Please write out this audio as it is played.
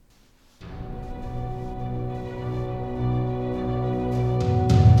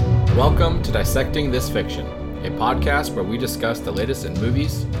Welcome to Dissecting This Fiction, a podcast where we discuss the latest in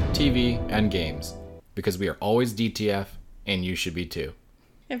movies, TV, and games, because we are always DTF, and you should be too.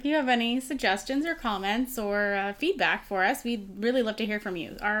 If you have any suggestions or comments or feedback for us, we'd really love to hear from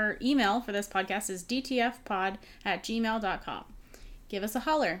you. Our email for this podcast is dtfpod@gmail.com. Give us a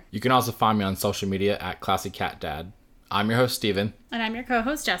holler. You can also find me on social media at ClassyCatDad. I'm your host, Steven. And I'm your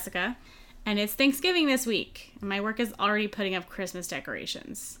co-host, Jessica. And it's Thanksgiving this week. And my work is already putting up Christmas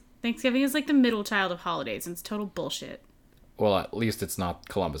decorations. Thanksgiving is like the middle child of holidays, and it's total bullshit. Well, at least it's not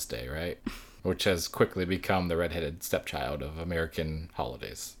Columbus Day, right? Which has quickly become the redheaded stepchild of American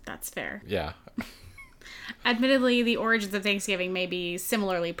holidays. That's fair. Yeah. Admittedly, the origins of Thanksgiving may be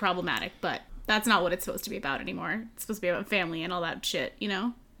similarly problematic, but that's not what it's supposed to be about anymore. It's supposed to be about family and all that shit, you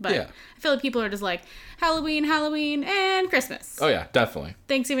know? But yeah. I feel like people are just like, Halloween, and Christmas. Oh, yeah, definitely.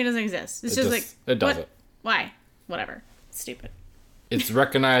 Thanksgiving doesn't exist. It's just like... It doesn't. What? Why? Whatever. It's stupid. It's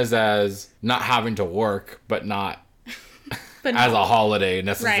recognized as not having to work, but not as a holiday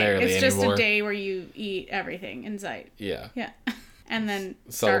necessarily anymore. Right. It's just a day where you eat everything in sight. Yeah. Yeah. And then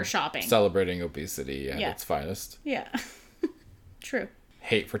start shopping. Celebrating obesity at its finest. Yeah. True.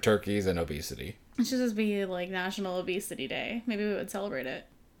 Hate for turkeys and obesity. It should just be like National Obesity Day. Maybe we would celebrate it.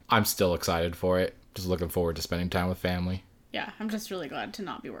 I'm still excited for it. Just looking forward to spending time with family. Yeah. I'm just really glad to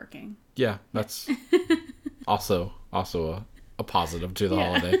not be working. Yeah. That's also a positive to the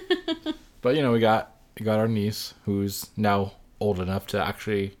holiday. But we got our niece who's now old enough to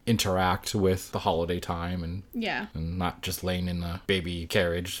actually interact with the holiday time and not just laying in a baby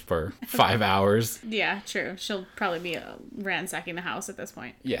carriage for 5 hours. Yeah, true. She'll probably be ransacking the house at this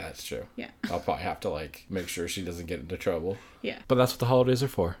point. Yeah, that's true. Yeah. I'll probably have to make sure she doesn't get into trouble. Yeah. But that's what the holidays are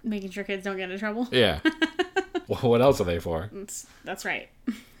for. Making sure kids don't get into trouble. Yeah. Well, what else are they for? That's right.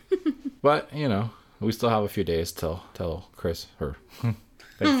 But, we still have a few days till Chris, oh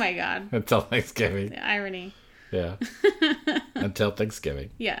my God. Until Thanksgiving. The irony. Yeah. Until Thanksgiving.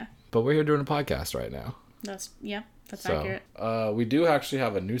 Yeah. But we're here doing a podcast right now. That's accurate. We do actually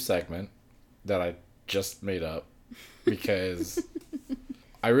have a new segment that I just made up because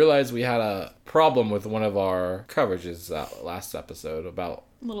I realized we had a problem with one of our coverages last episode about...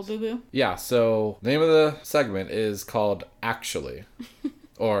 Little boo-boo? Yeah, so the name of the segment is called Actually.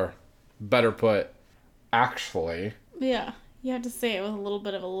 Or, better put, Actually. Yeah. You have to say it with a little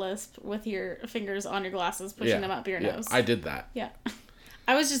bit of a lisp with your fingers on your glasses, pushing them up your nose. I did that. Yeah.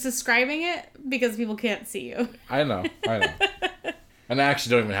 I was just describing it because people can't see you. I know. And I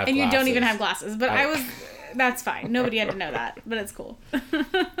actually don't even have glasses. And you don't even have glasses. But that's fine. Nobody had to know that. But it's cool.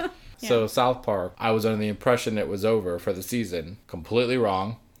 Yeah. So South Park, I was under the impression it was over for the season. Completely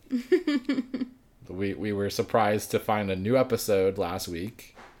wrong. We were surprised to find a new episode last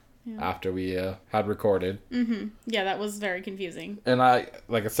week. Yeah. After we had recorded. Mm-hmm. Yeah, that was very confusing. And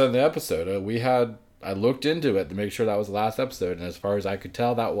like I said in the episode, I looked into it to make sure that was the last episode, and as far as I could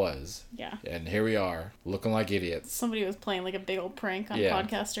tell, that was. Yeah. And here we are, looking like idiots. Somebody was playing like a big old prank on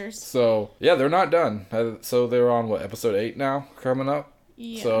podcasters. So, yeah, they're not done. So they're on, episode 8 now, coming up?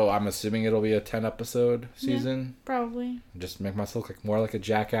 Yeah. So I'm assuming it'll be a 10-episode season? Yeah, probably. Just make myself look more like a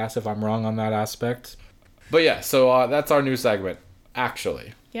jackass if I'm wrong on that aspect. But yeah, so that's our new segment,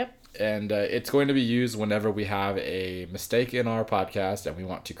 Actually. Yep. And it's going to be used whenever we have a mistake in our podcast and we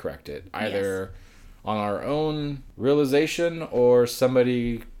want to correct it. Either on our own realization or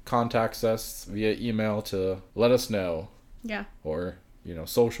somebody contacts us via email to let us know. Yeah. Or,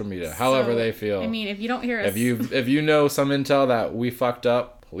 social media, however they feel. I mean, if you don't hear us... If you know some intel that we fucked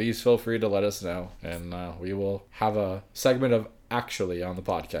up, please feel free to let us know. And we will have a segment of Actually on the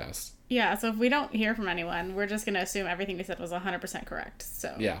podcast. Yeah, so if we don't hear from anyone, we're just going to assume everything we said was 100% correct.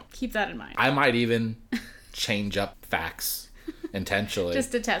 So keep that in mind. I might even change up facts intentionally.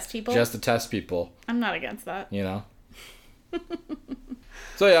 Just to test people? Just to test people. I'm not against that.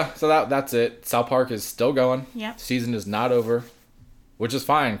 So that's it. South Park is still going. Yep. Season is not over, which is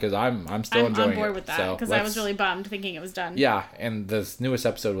fine because I'm still enjoying it. I'm on board with that because I was really bummed thinking it was done. Yeah, and this newest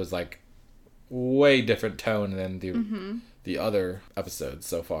episode was way different tone than the other episodes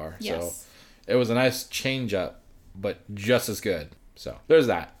so far. Yes. So it was a nice change up, but just as good. So there's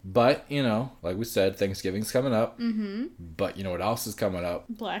that. But, like we said, Thanksgiving's coming up. Mm-hmm. But you know what else is coming up?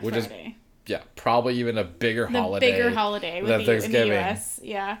 Black Friday. Probably even a bigger holiday. The bigger holiday than Thanksgiving. In the U.S.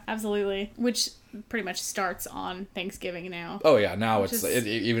 Yeah, absolutely. Which pretty much starts on Thanksgiving now. Oh, yeah. Now it's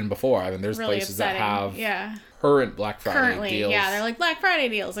even before. I mean, there's really places upsetting. that have current Black Friday deals. Yeah, they're like Black Friday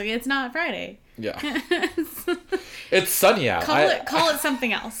deals. Like, it's not Friday. Yeah. It's sunny out. Call it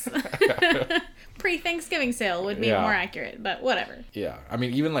something else. Pre-Thanksgiving sale would be more accurate, but whatever. Yeah. I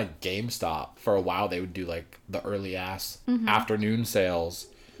mean, even GameStop, for a while, they would do the early ass afternoon sales.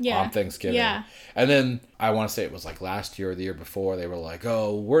 on Thanksgiving. Yeah. And then I want to say it was like last year or the year before, they were like,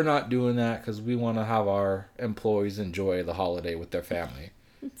 oh, we're not doing that because we want to have our employees enjoy the holiday with their family.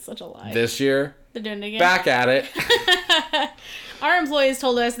 It's such a lie. This year, they're doing it again. Back at it. Our employees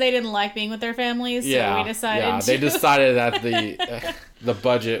told us they didn't like being with their families, so we decided they decided that the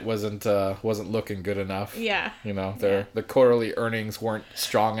budget wasn't looking good enough. Yeah. You know, the quarterly earnings weren't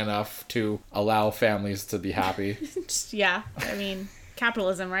strong enough to allow families to be happy. Yeah. I mean,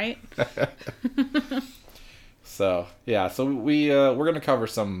 capitalism, right? So we're going to cover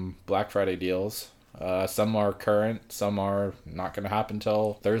some Black Friday deals. Some are current, some are not going to happen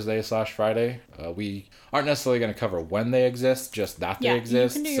till Thursday/Friday. We aren't necessarily going to cover when they exist, just that they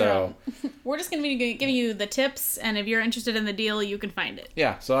exist. You can do your own. We're just going to be giving you the tips, and if you're interested in the deal, you can find it.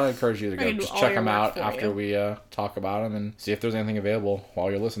 Yeah, so I encourage you to go just check them out after we talk about them and see if there's anything available while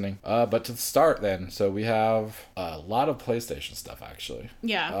you're listening. But to start then, so we have a lot of PlayStation stuff actually.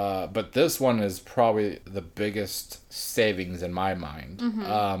 Yeah. But this one is probably the biggest savings in my mind.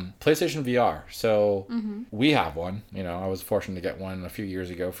 PlayStation VR. So we have one. You know, I was fortunate to get one a few years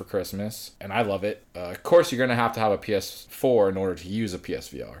ago for Christmas, and I love it. Of course, you're going to have a PS4 in order to use a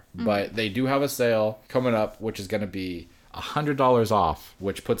PSVR, but they do have a sale coming up, which is going to be $100 off,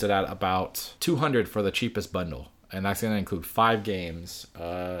 which puts it at about $200 for the cheapest bundle. And that's going to include 5 games.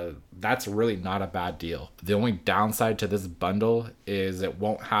 That's really not a bad deal. The only downside to this bundle is it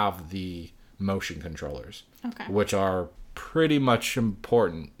won't have the motion controllers, which are pretty much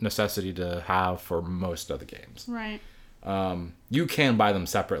important necessity to have for most of the games. Right. You can buy them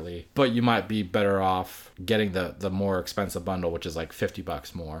separately, but you might be better off getting the more expensive bundle, which is like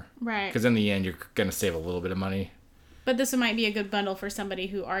 $50 more. Right. Because in the end, you're going to save a little bit of money. But this might be a good bundle for somebody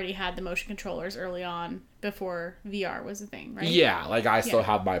who already had the motion controllers early on before VR was a thing, right? Yeah, like I still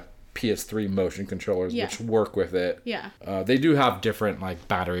have my PS3 motion controllers, which work with it. Yeah. They do have different like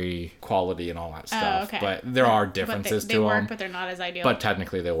battery quality and all that stuff, but there are differences they to work, them. But they're not as ideal. But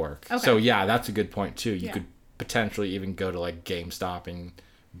technically they work. Okay. So yeah, that's a good point too. You could potentially even go to like GameStop and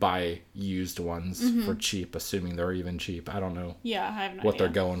buy used ones for cheap, assuming they're even cheap. I don't know. Yeah, I have no what idea.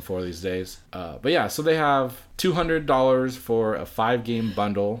 they're going for these days. But yeah, so they have $200 for a 5-game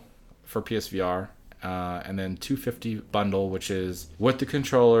bundle for PSVR. And then $250 bundle, which is with the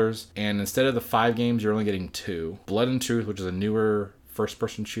controllers. And instead of the 5 games, you're only getting 2. Blood and Truth, which is a newer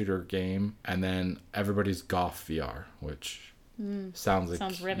first-person shooter game. And then Everybody's Golf VR, which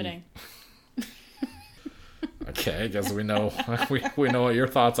sounds riveting. Okay, I guess we know we know what your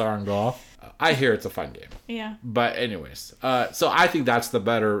thoughts are on golf. I hear it's a fun game. Yeah. But anyways, so I think that's the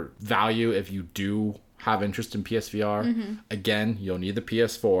better value if you do have interest in PSVR. Again, you'll need the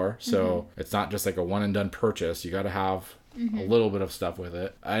PS4, so it's not just like a one and done purchase. You got to have a little bit of stuff with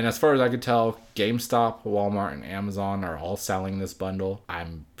it. And as far as I could tell, GameStop, Walmart, and Amazon are all selling this bundle.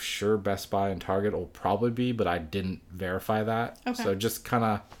 I'm sure Best Buy and Target will probably be, but I didn't verify that. Okay. So just kind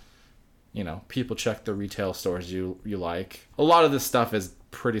of, you know, people check the retail stores you like. A lot of this stuff is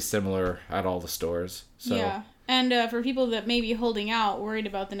pretty similar at all the stores. So. Yeah. And for people that may be holding out, worried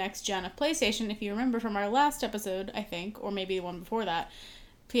about the next gen of PlayStation, if you remember from our last episode, I think, or maybe the one before that,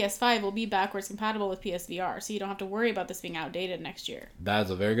 PS5 will be backwards compatible with PSVR, so you don't have to worry about this being outdated next year. That is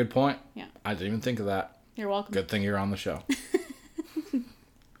a very good point. Yeah. I didn't even think of that. You're welcome. Good thing you're on the show.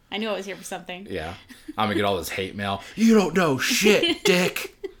 I knew I was here for something. Yeah. I'm going to get all this hate mail. You don't know shit,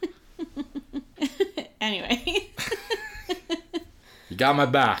 dick. Anyway. You got my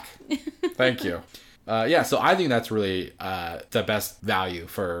back. Thank you. Yeah, so I think that's really the best value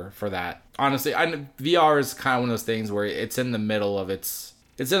for that. Honestly, VR is kind of one of those things where it's in the middle of it's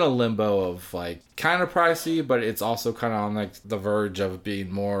in a limbo of like kind of pricey, but it's also kind of on like the verge of being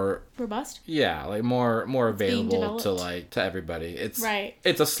more robust. Yeah, like more available to everybody. It's right.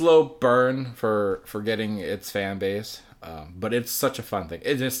 It's a slow burn for getting its fan base. But it's such a fun thing.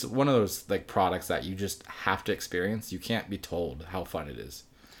 It's just one of those like products that you just have to experience. You can't be told how fun it is.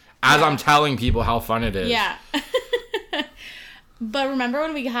 As I'm telling people how fun it is. Yeah. But remember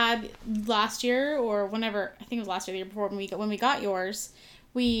when we had last year or whenever, I think it was last year, the year before, when we got yours,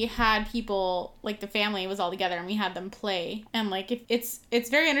 we had people, like the family was all together and we had them play. And like it's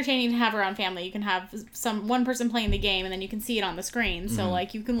very entertaining to have around family. You can have one person playing the game and then you can see it on the screen. So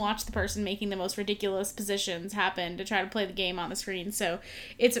like you can watch the person making the most ridiculous positions happen to try to play the game on the screen. So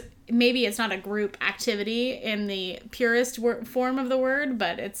maybe it's not a group activity in the purest form of the word,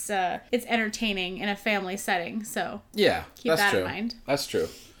 but it's entertaining in a family setting. So yeah, keep that in mind. That's true.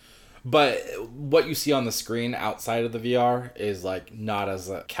 But what you see on the screen outside of the VR is like not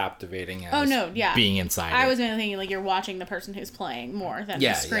as captivating as being inside. I was mainly thinking like you're watching the person who's playing more than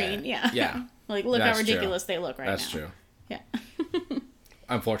the screen. Yeah. Like look how ridiculous they look right now. That's true. Yeah.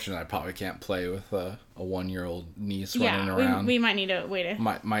 unfortunately, I probably can't play with a 1-year-old niece running around. We might need to wait a...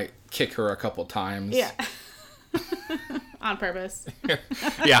 Might kick her a couple times. Yeah. On purpose.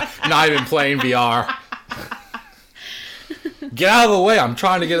 Yeah, not even playing VR. Get out of the way, I'm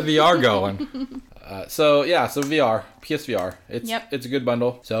trying to get a VR going. So VR, PSVR. It's a good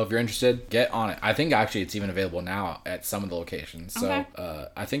bundle. So if you're interested, get on it. I think actually it's even available now at some of the locations. So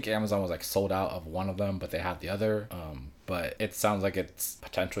I think Amazon was like sold out of one of them, but they had the other. But it sounds like it's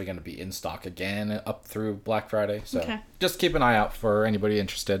potentially going to be in stock again up through Black Friday. So just keep an eye out for anybody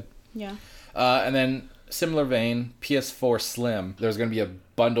interested. Yeah. And then similar vein, PS4 Slim. There's going to be a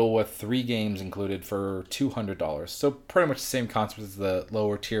bundle with 3 games included for $200. So pretty much the same concept as the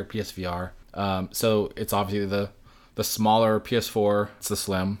lower tier PSVR. So it's obviously the smaller PS4. It's the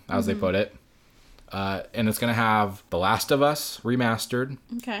Slim, as they put it. And it's going to have The Last of Us remastered.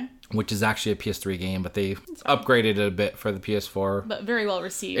 Okay. Which is actually a PS3 game, but they upgraded it a bit for the PS4. But very well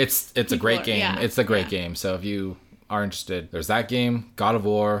received. It's a great game. Yeah. It's a great game. So if you are interested, there's that game, God of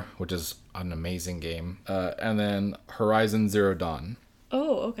War, which is an amazing game, and then Horizon Zero Dawn.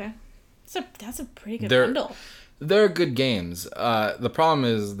 Oh, okay. That's a pretty good bundle. They're good games. The problem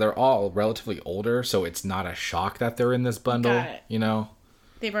is they're all relatively older, so it's not a shock that they're in this bundle. Got it. You know,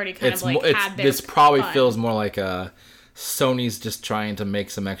 they've already kind of like had their this probably fun. Feels more like Sony's just trying to make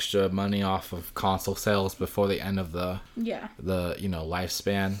some extra money off of console sales before the end of the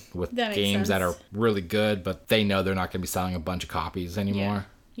lifespan with games that are really good, but they know they're not going to be selling a bunch of copies anymore.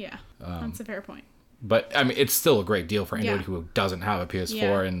 Yeah. That's a fair point. But I mean, it's still a great deal for anybody who doesn't have a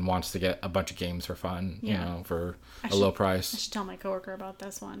PS4 and wants to get a bunch of games for fun, you know, for a low price. I should tell my coworker about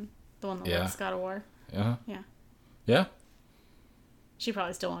this one, the one that likes God of War. Yeah. Yeah. Yeah. She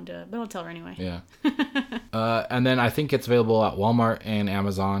probably still won't do it, but I'll tell her anyway. Yeah. And then I think it's available at Walmart and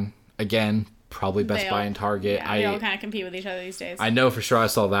Amazon. Again, probably Best Buy and Target. Yeah, they all kind of compete with each other these days. I know for sure I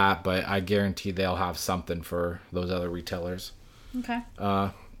saw that, but I guarantee they'll have something for those other retailers. Okay.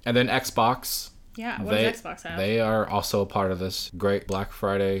 And then Xbox. Yeah, what does Xbox have? They are also part of this great Black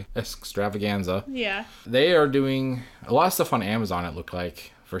Friday extravaganza. Yeah. They are doing a lot of stuff on Amazon, it looked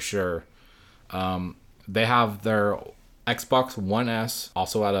like, for sure. They have their Xbox One S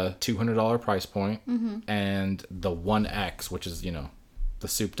also at a $200 price point, and the One X, which is, the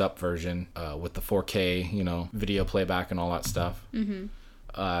souped up version with the 4K, video playback and all that stuff.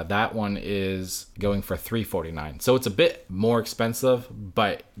 That one is going for $349. So it's a bit more expensive,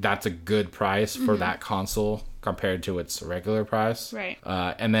 but that's a good price for that console compared to its regular price. Right.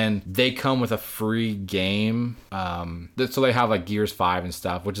 And then they come with a free game. So they have like Gears 5 and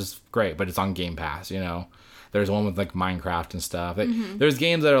stuff, which is great, but it's on Game Pass, There's one with like Minecraft and stuff. There's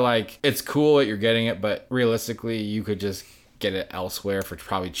games that are like, it's cool that you're getting it, but realistically you could just get it elsewhere for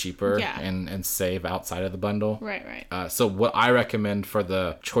probably cheaper and save outside of the bundle. Right. So what I recommend for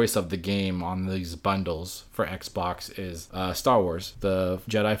the choice of the game on these bundles for Xbox is Star Wars, the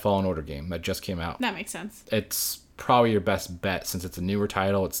Jedi Fallen Order game that just came out. That makes sense. It's probably your best bet since it's a newer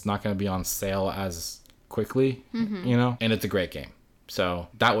title. It's not going to be on sale as quickly, and it's a great game. So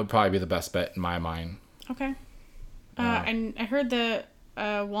that would probably be the best bet in my mind. Okay. And I heard that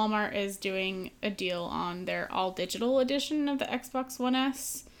Walmart is doing a deal on their all digital edition of the Xbox One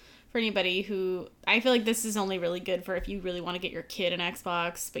S for anybody who, I feel like this is only really good for if you really want to get your kid an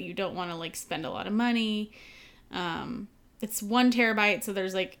Xbox, but you don't want to like spend a lot of money. It's 1 terabyte, so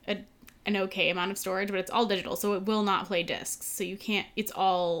there's like an okay amount of storage, but it's all digital, so it will not play discs. So you can't, it's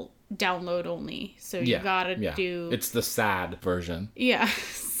all download only. So you gotta do. It's the sad version. Yeah.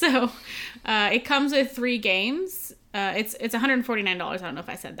 So it comes with 3 games. It's $149. I don't know if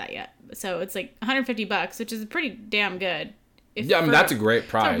I said that yet. So it's like $150, which is pretty damn good. That's a great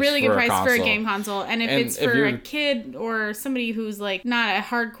price. It's a really good price for a game console. And if it's for a kid or somebody who's like not a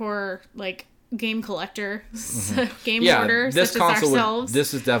hardcore like game collector, game hoarder, such as ourselves.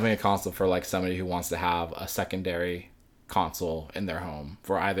 This is definitely a console for like somebody who wants to have a secondary console in their home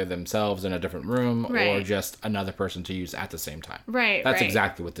for either themselves in a different room or just another person to use at the same time. Right. That's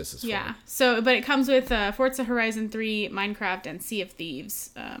exactly what this is for. Yeah. So, but it comes with Forza Horizon 3, Minecraft, and Sea of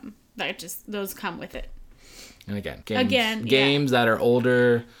Thieves. Those come with it. And games that are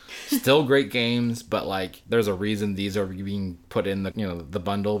older, still great games, but like there's a reason these are being put in the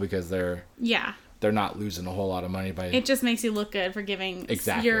bundle because they're not losing a whole lot of money by it. Just makes you look good for giving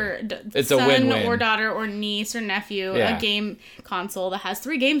your it's son a win-win. Or daughter or niece or nephew a game console that has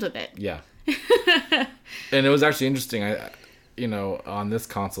 3 games with it. Yeah. And it was actually interesting. On this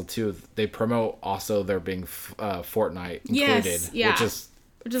console too, they promote also there being Fortnite included, which is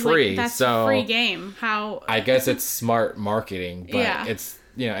free. Like, that's so a free game. How I guess it's smart marketing, but it's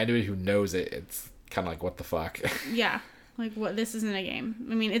anybody who knows it, it's kind of like what the fuck. Yeah. Like, what? This isn't a game.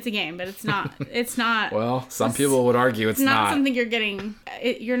 I mean, it's a game, but it's not. It's not. Well, some people would argue it's not something you're getting.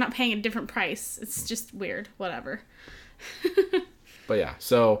 You're not paying a different price. It's just weird. Whatever. But yeah,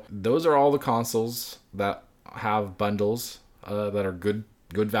 so those are all the consoles that have bundles that are good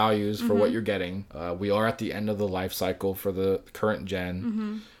values for what you're getting. We are at the end of the life cycle for the current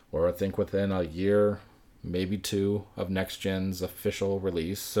gen, or I think within a year, maybe 2 of next gen's official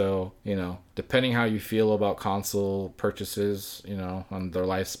release. So, you know, depending how you feel about console purchases, you know, on their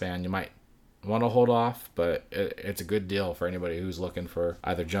lifespan, you might want to hold off, but it's a good deal for anybody who's looking for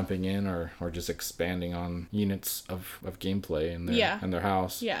either jumping in or just expanding on units of gameplay in their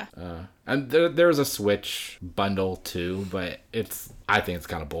house. Yeah. And there's a Switch bundle too, but I think it's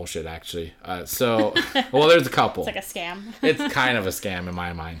kind of bullshit actually. Well, there's a couple. It's like a scam. It's kind of a scam in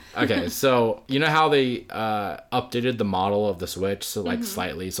my mind. Okay, so you know how they updated the model of the Switch so like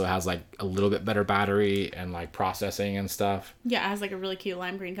slightly, so it has like a little bit better battery and like processing and stuff. Yeah, it has like a really cute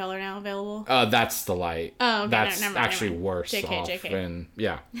lime green color now available. That's the light. Oh, okay. That's never actually mind. worse off. JK. And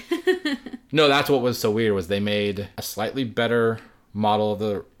yeah. No, that's what was so weird was they made a slightly better model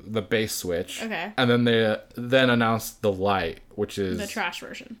of the base Switch. Okay. And then they announced the Lite, which is the trash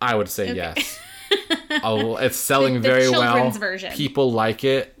version. I would say yes. It's selling very well. Version. People like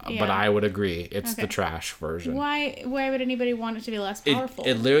it, but I would agree it's the trash version. Why would anybody want it to be less powerful?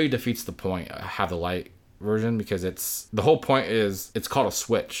 It literally defeats the point. Have the Lite version because the whole point is it's called a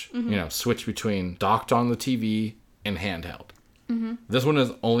Switch. You know, switch between docked on the TV and handheld. This one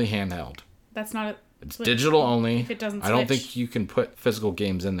is only handheld. That's not it's digital only. If it doesn't I don't think you can put physical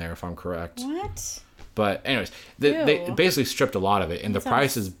games in there if I'm correct. What? But anyways, they basically stripped a lot of it, and the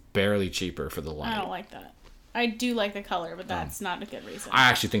price is barely cheaper for the Lite. I don't like that. I do like the color, but that's not a good reason. I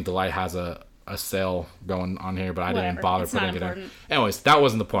actually think the Lite has a sale going on here, but I didn't bother putting it in. Anyways, that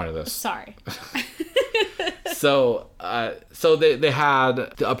wasn't the point of this. Sorry. So they had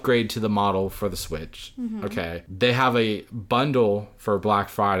the upgrade to the model for the Switch. Okay. They have a bundle for Black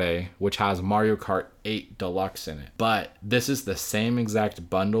Friday, which has Mario Kart 8 Deluxe in it. But this is the same exact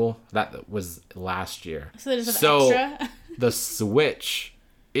bundle that was last year. So they just have extra? The Switch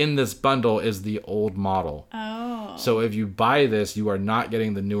in this bundle is the old model. Oh. So if you buy this, you are not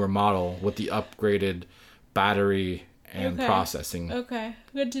getting the newer model with the upgraded battery and processing. Okay,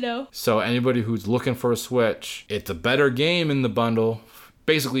 good to know. So anybody who's looking for a Switch, it's a better game in the bundle.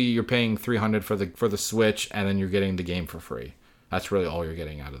 Basically, you're paying $300 for the Switch, and then you're getting the game for free. That's really all you're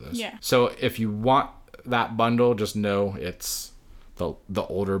getting out of this. Yeah. So if you want that bundle, just know it's the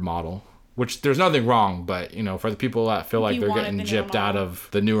older model. Which there's nothing wrong, but you know, for the people that feel like they're getting gypped out of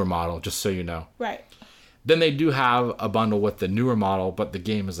the newer model, just so you know. Right. Then they do have a bundle with the newer model, but the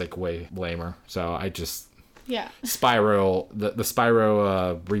game is like way lamer. So I just Spyro, the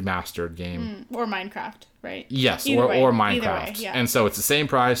Spyro remastered game. Or Minecraft, right? Yes, or Minecraft. Way, yeah. And so it's the same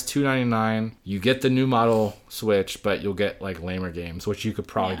price, $2.99. You get the new model Switch, but you'll get like lamer games, which you could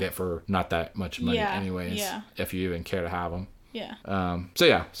probably get for not that much money anyways, if you even care to have them. Yeah.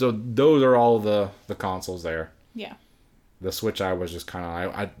 So those are all the consoles there. Yeah. The Switch, I was just kind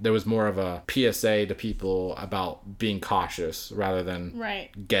of, there was more of a PSA to people about being cautious rather than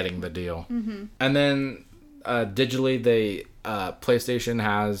getting the deal. And then digitally, PlayStation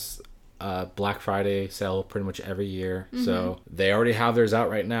has a Black Friday sale pretty much every year. So they already have theirs out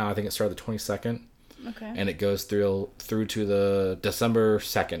right now. I think it started the 22nd. Okay. And it goes through to the December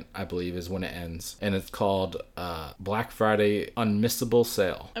 2nd, I believe, is when it ends. And it's called Black Friday Unmissable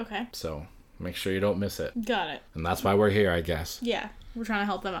Sale. Okay. So make sure you don't miss it. Got it. And that's why we're here, I guess. Yeah. We're trying to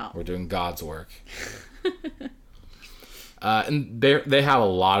help them out. We're doing God's work. And they have a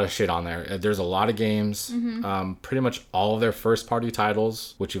lot of shit on there. There's a lot of games. Pretty much all of their first party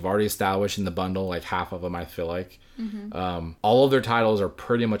titles, which you've already established in the bundle, like half of them, I feel like. All of their titles are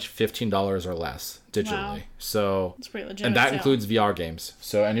pretty much $15 or less digitally. Wow. So it's pretty legitimate. And that includes VR games.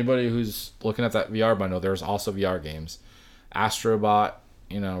 So anybody who's looking at that VR bundle, there's also VR games. Astrobot,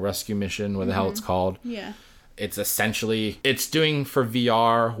 Rescue Mission, what the hell it's called. Yeah. It's essentially, it's doing for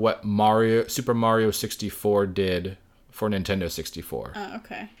VR what Super Mario 64 did for Nintendo 64. Oh,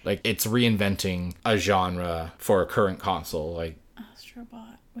 okay. Like, it's reinventing a genre for a current console. Like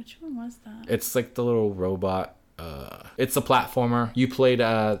Astrobot. Which one was that? It's like the little robot. It's a platformer. You played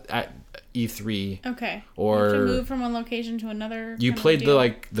at E3. Okay. Or you have to move from one location to another. You played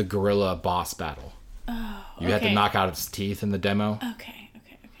the gorilla boss battle. Oh. You had to knock out its teeth in the demo. Okay.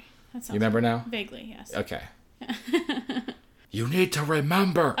 That sounds you remember now? Vaguely, yes. Okay. You need to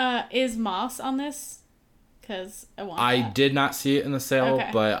remember. Is Moss on this? because I want I that. did not see it in the sale,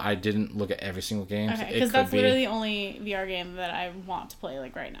 but I didn't look at every single game. Okay, because that's literally the only VR game that I want to play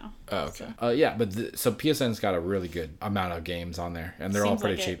like right now. Oh, okay. Yeah, but so PSN's got a really good amount of games on there, and they're all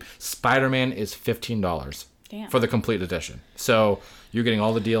pretty cheap. Spider-Man is $15 for the complete edition. So you're getting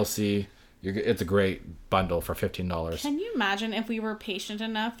all the DLC. It's a great bundle for $15. Can you imagine if we were patient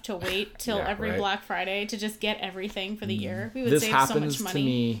enough to wait till every Black Friday to just get everything for the year? We would save so much money. This happens to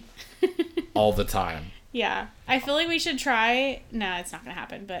me all the time. Yeah. I feel like we should try... Nah, it's not going to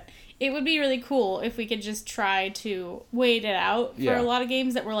happen, but it would be really cool if we could just try to wait it out for a lot of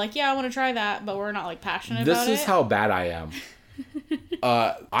games that we're like, yeah, I want to try that, but we're not like passionate about it. This is how bad I am.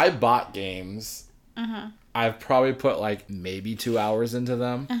 I bought games... I've probably put like maybe 2 hours into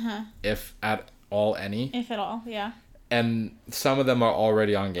them, if at all any. If at all, yeah. And some of them are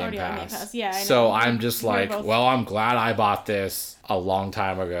already on Game Pass. Yeah, I know. So I'm just like, well, I'm glad I bought this a long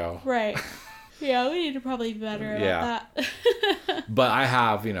time ago. Right. Yeah, we need to probably be better about that. But I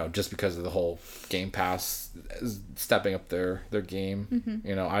have, just because of the whole Game Pass stepping up their game,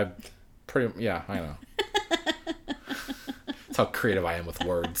 I know. That's how creative I am with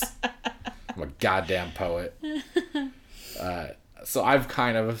words. I'm a goddamn poet. So I've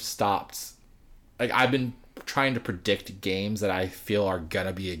kind of stopped. Like, I've been trying to predict games that I feel are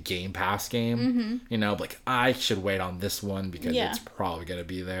gonna be a Game Pass game. Like, I should wait on this one because it's probably gonna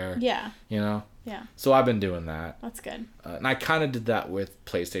be there. Yeah. Yeah. So I've been doing that. That's good. And I kind of did that with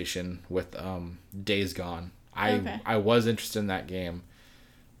PlayStation with Days Gone. I was interested in that game.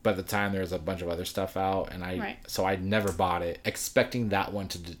 But at the time, there was a bunch of other stuff out, and so I never bought it, expecting that one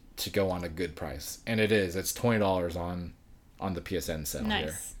to go on a good price, and it is. It's $20 on the PSN sale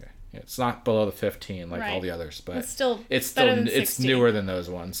here. It's not below the 15 like all the others, but it's newer than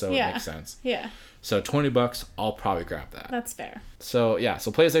those ones, so it makes sense. Yeah. So $20, I'll probably grab that. That's fair. So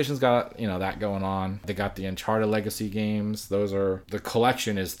so PlayStation's got that going on. They got the Uncharted Legacy games. The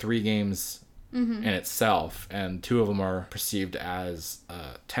collection is 3 games. In itself, and 2 of them are perceived as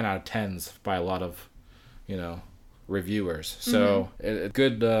 10 out of 10s by a lot of reviewers. So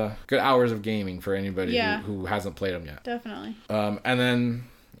good hours of gaming for anybody who hasn't played them yet. Definitely. And then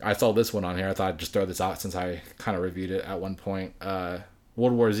I saw this one on here. I thought I'd just throw this out since I kind of reviewed it at one point.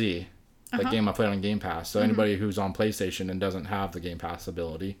 World War Z, the game I played on Game Pass. So anybody who's on PlayStation and doesn't have the Game Pass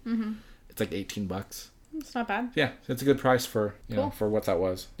ability, it's like $18. It's not bad. Yeah, it's a good price for for what that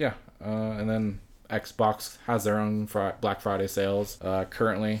was. Yeah. And then Xbox has their own Black Friday sales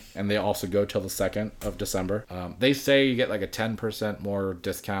currently, and they also go till the 2nd of December. They say you get like a 10% more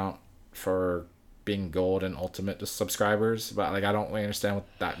discount for being gold and ultimate subscribers, but like I don't really understand what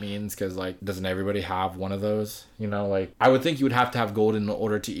that means, because like doesn't everybody have one of those? Like I would think you would have to have gold in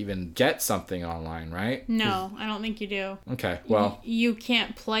order to even get something online, right? No, I don't think you do. Okay, well you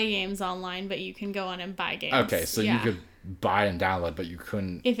can't play games online, but you can go on and buy games. Okay, so you could buy and download, but you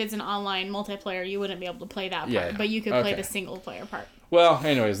couldn't. If it's an online multiplayer, you wouldn't be able to play that part, but you could play the single player part. Well,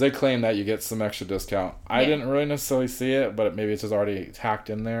 anyways, they claim that you get some extra discount. I didn't really necessarily see it, but maybe it's just already hacked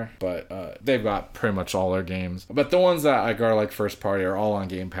in there. But they've got pretty much all their games. But the ones that are like first party are all on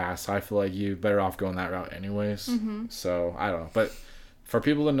Game Pass. I feel like you better off going that route anyways. So I don't know. But for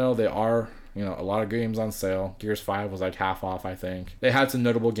people to know, they are a lot of games on sale. Gears 5 was like half off, I think. They had some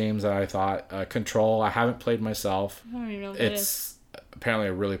notable games that I thought. Control, I haven't played myself. I don't even know what that is. Apparently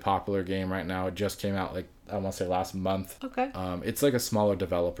a really popular game right now. It just came out like I want to say last month. Okay. It's like a smaller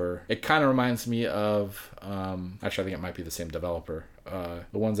developer. It kind of reminds me of actually I think it might be the same developer. The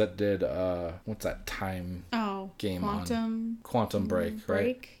ones that did what's that time game on Quantum Break,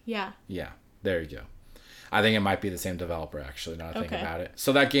 right? Yeah. Yeah. There you go. I think it might be the same developer, actually, now I think about it.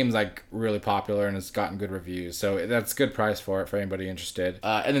 So that game's like really popular and it's gotten good reviews. So that's a good price for it for anybody interested.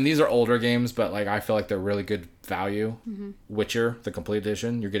 And then these are older games, but like I feel like they're really good value. Witcher, the complete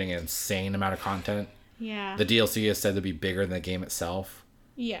edition, you're getting an insane amount of content. Yeah. The DLC is said to be bigger than the game itself.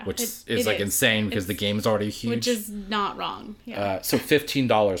 Yeah. Which is like insane because the game's already huge. Which is not wrong. Yeah. So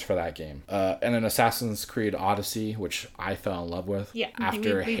 $15 for that game. And then Assassin's Creed Odyssey, which I fell in love with. Yeah.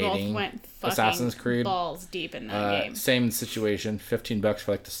 After we hating both went Assassin's Creed. Balls deep in that game. Same situation. $15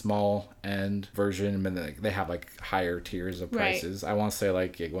 for like the small end version, and then they have like higher tiers of prices. I want to say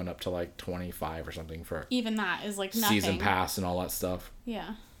like it went up to like 25 or something for even that is like nothing. Season pass and all that stuff.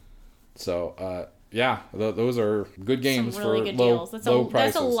 Yeah. So yeah, those are good games some really for good low, deals. That's low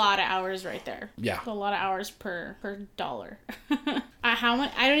prices. That's a lot of hours right there. Yeah. That's a lot of hours per dollar. How much?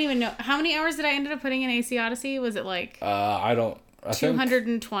 I don't even know. How many hours did I ended up putting in AC Odyssey? Was it like? I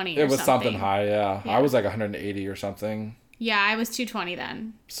 220. It was something high. Yeah. I was like 180 or something. Yeah, I was 220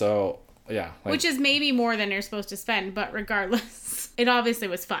 then. So yeah, which is maybe more than you're supposed to spend, but regardless, it obviously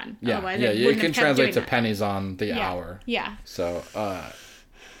was fun. Yeah, Otherwise, yeah, it can translate to that. pennies on the hour. Yeah. So,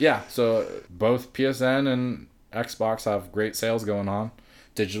 yeah, so both PSN and Xbox have great sales going on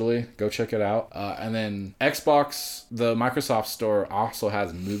digitally. Go check it out. And then Xbox, the Microsoft Store also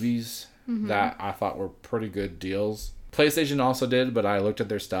has movies that I thought were pretty good deals. PlayStation also did, but I looked at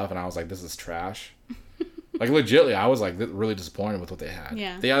their stuff and I was like, this is trash. Like, legitimately, I was like really disappointed with what they had.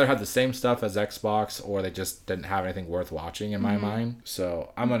 Yeah. They either had the same stuff as Xbox or they just didn't have anything worth watching in my mind.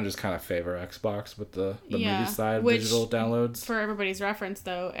 So I'm going to just kind of favor Xbox with the movie side of digital downloads. For everybody's reference,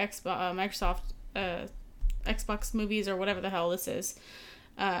 though, Microsoft Xbox movies or whatever the hell this is,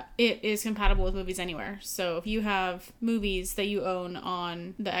 it is compatible with Movies Anywhere. So if you have movies that you own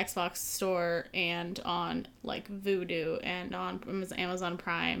on the Xbox store and on like Vudu and on Amazon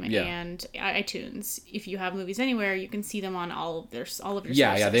Prime and iTunes, if you have Movies Anywhere, you can see them on all of your sources.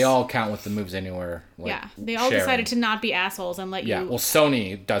 Yeah, they all count with the Movies Anywhere. They all decided to not be assholes and let you. Yeah, well,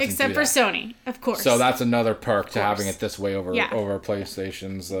 Sony doesn't. Except for Sony, of course. So that's another perk to having it this way over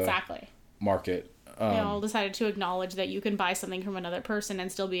PlayStation's market. They all decided to acknowledge that you can buy something from another person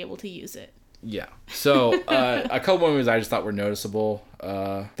and still be able to use it. Yeah. So a couple movies I just thought were noticeable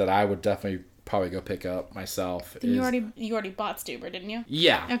that I would definitely probably go pick up myself. You already bought Stuber, didn't you?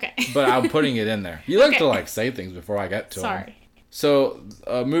 Yeah. Okay. But I'm putting it in there. You like to like say things before I get to them. Sorry. So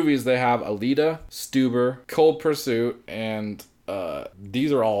movies, they have Alita, Stuber, Cold Pursuit, and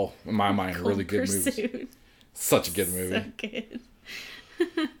these are all, in my mind, really good movies. Such a good movie. So good.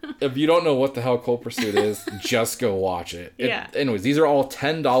 If you don't know what the hell Cold Pursuit is, just go watch it. Anyways, these are all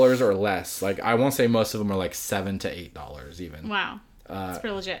 $10 or less. Like, I won't say most of them are like $7 to $8 even. Wow. That's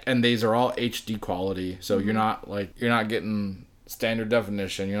pretty legit. And these are all HD quality, so you're not getting standard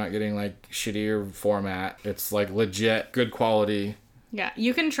definition. You're not getting like shittier format. It's like legit good quality. Yeah,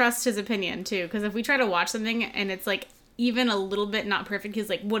 you can trust his opinion too, because if we try to watch something and it's like even a little bit not perfect, he's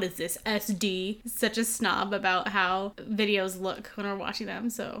like, what is this, SD? He's such a snob about how videos look when we're watching them.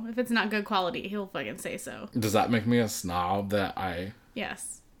 So if it's not good quality, he'll fucking say so. Does that make me a snob that I...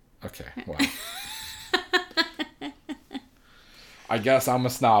 Yes. Okay, wow. I guess I'm a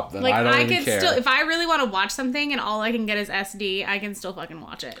snob then. Like, I don't even care. Still, if I really want to watch something and all I can get is SD, I can still fucking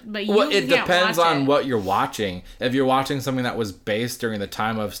watch it. But it depends on what you're watching. If you're watching something that was based during the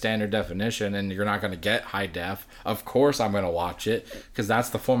time of standard definition and you're not going to get high def, of course I'm going to watch it because that's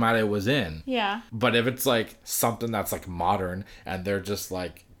the format it was in. Yeah. But if it's like something that's like modern and they're just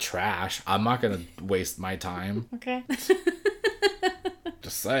like trash, I'm not going to waste my time. Okay.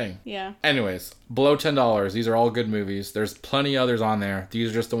 Just saying. Yeah. Anyways, below $10. These are all good movies. There's plenty others on there.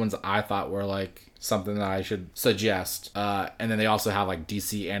 These are just the ones I thought were like something that I should suggest. And then they also have like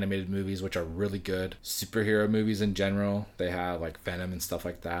DC animated movies, which are really good. Superhero movies in general. They have like Venom and stuff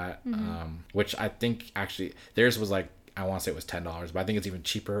like that. Which I think actually theirs was like, I want to say it was $10, but I think it's even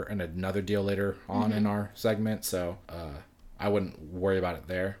cheaper in another deal later on in our segment. So, I wouldn't worry about it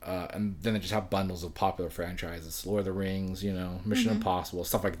there. And then they just have bundles of popular franchises. Lord of the Rings, Mission Impossible,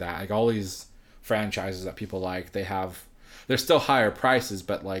 stuff like that. Like all these franchises that people like, they're still higher prices,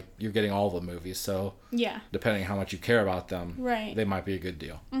 but like you're getting all the movies. So depending how much you care about them, they might be a good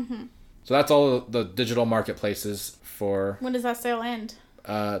deal. So that's all the digital marketplaces for... When does that sale end?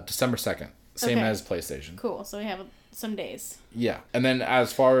 December 2nd. Same as PlayStation. Cool. So we have some days. Yeah. And then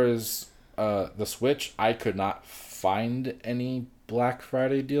as far as the Switch, I could not find any Black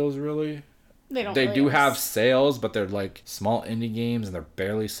Friday deals really. They do have sales, but they're like small indie games and they're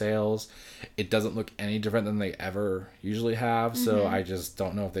barely sales. It doesn't look any different than they ever usually have, so I just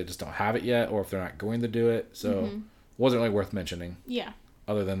don't know if they just don't have it yet or if they're not going to do it. So it wasn't really worth mentioning. Yeah.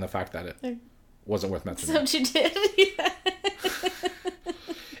 Other than the fact that it wasn't worth mentioning. So what you did.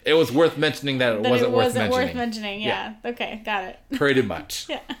 It was worth mentioning that it wasn't worth mentioning. Yeah. Okay, got it. Pretty much.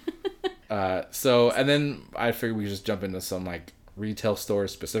 Yeah. And then I figured we just jump into some like retail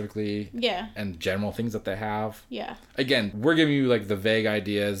stores specifically. Yeah. And general things that they have. Yeah. Again, we're giving you like the vague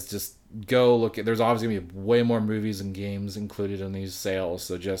ideas. Just go look at, there's obviously going to be way more movies and games included in these sales.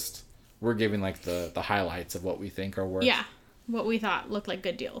 So just, we're giving like the highlights of what we think are worth. Yeah. What we thought looked like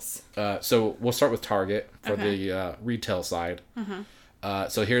good deals. So we'll start with Target for the retail side.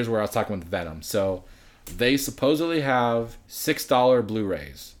 So here's where I was talking with Venom. So they supposedly have $6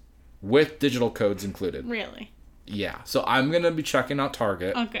 Blu-rays with digital codes included. Really? Yeah. So I'm going to be checking out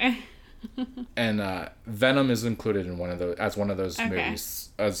Target. Okay. And Venom is included in one of those movies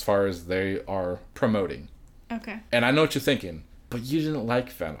as far as they are promoting. Okay. And I know what you're thinking, but you didn't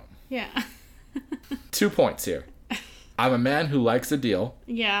like Venom. Yeah. 2 points here. I'm a man who likes a deal.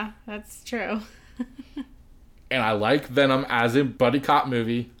 Yeah, that's true. And I like Venom as a buddy cop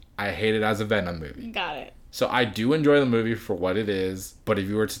movie. I hate it as a Venom movie. Got it. So I do enjoy the movie for what it is, but if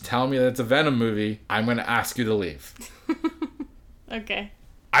you were to tell me that it's a Venom movie, I'm going to ask you to leave. Okay.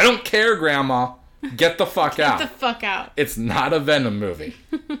 I don't care, Grandma. Get the fuck out. Get the fuck out. It's not a Venom movie.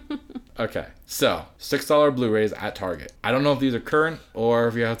 Okay, so $6 Blu-rays at Target. I don't know if these are current or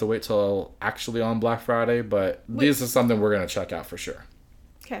if you have to wait till actually on Black Friday, but this is something we're going to check out for sure.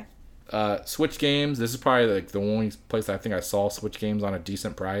 Okay. Switch games. This is probably like the only place I think I saw Switch games on a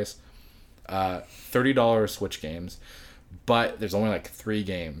decent price. $30 Switch games, but there's only like 3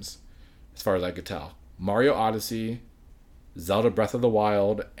 games as far as I could tell. Mario Odyssey, Zelda Breath of the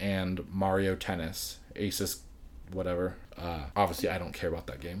Wild, and Mario Tennis. Aces, whatever. Obviously, I don't care about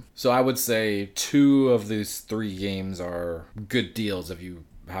that game. So I would say 2 of these 3 games are good deals if you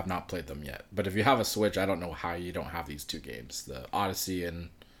have not played them yet. But if you have a Switch, I don't know how you don't have these 2 games, the Odyssey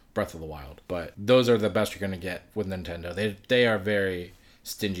and Breath of the Wild. But those are the best you're going to get with Nintendo. They are very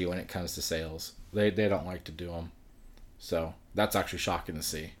stingy when it comes to sales. They don't like to do them. So that's actually shocking to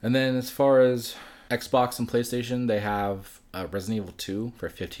see. And then as far as Xbox and PlayStation, they have Resident Evil 2 for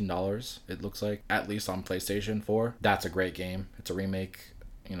 $15, it looks like, at least on PlayStation 4. That's a great game. It's a remake,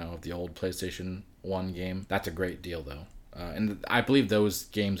 of the old PlayStation 1 game. That's a great deal, though. And I believe those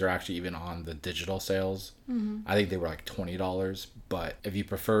games are actually even on the digital sales. Mm-hmm. I think they were like $20. But if you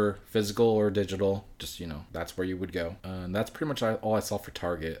prefer physical or digital, just, that's where you would go. And that's pretty much all I saw for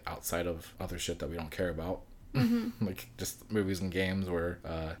Target outside of other shit that we don't care about. Mm-hmm. Like just movies and games where,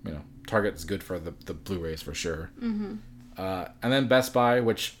 Target is good for the Blu-rays for sure. Mm-hmm. And then Best Buy,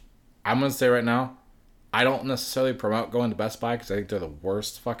 which I'm going to say right now, I don't necessarily promote going to Best Buy because I think they're the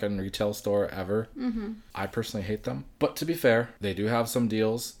worst fucking retail store ever. Mm-hmm. I personally hate them. But to be fair, they do have some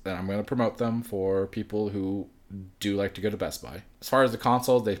deals, and I'm going to promote them for people who do like to go to Best Buy. As far as the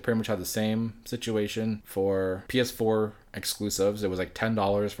consoles, they pretty much had the same situation for PS4 exclusives. It was like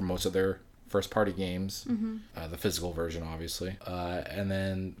 $10 for most of their first party games, the physical version obviously, and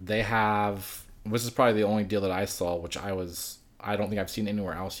then they have, this is probably the only deal that I saw, which I don't think I've seen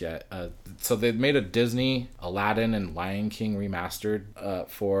anywhere else yet. So they made a Disney, Aladdin, and Lion King remastered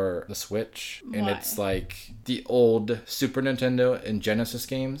for the Switch, and it's like the old Super Nintendo and Genesis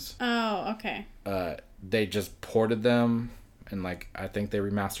games. Oh, okay. They just ported them, and I think they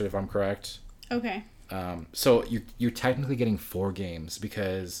remastered, if I'm correct. Okay. So you're technically getting 4 games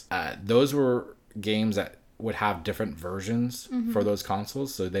because those were games that would have different versions for those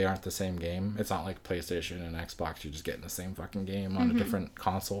consoles, so they aren't the same game. It's not like PlayStation and Xbox, you're just getting the same fucking game on a different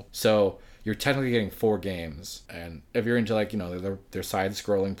console. So you're technically getting 4 games, and if you're into their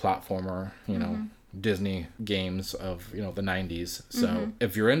side-scrolling platformer, Disney games of the 90s. So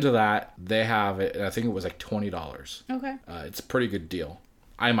if you're into that, they have it, and I think it was like $20. Okay. It's a pretty good deal.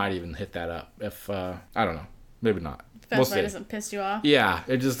 I might even hit that up if, I don't know. Maybe not. Best Buy doesn't piss you off? Yeah,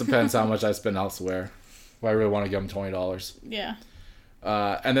 it just depends how much I spend elsewhere. If I really want to give them $20. Yeah.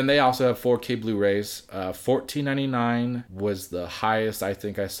 And then they also have 4K Blu-rays. $14.99 was the highest I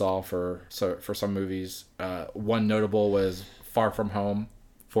think I saw for some movies. One notable was Far From Home.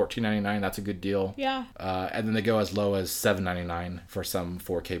 $14.99, that's a good deal. Yeah. And then they go as low as $7.99 for some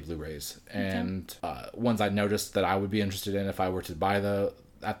 4K Blu-rays. And ones I noticed that I would be interested in if I were to buy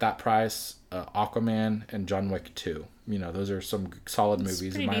at that price, Aquaman and John Wick 2. Those are some solid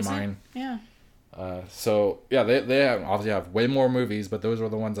movies in my mind. Yeah. So yeah, they obviously have way more movies, but those were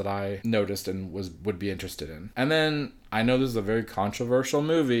the ones that I noticed and would be interested in. And then I know this is a very controversial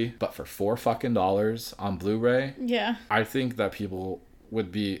movie, but for $4 fucking on Blu-ray, yeah, I think that people would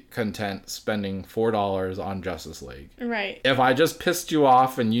be content spending $4 on Justice League. Right. If I just pissed you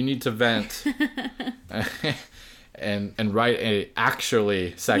off and you need to vent and write a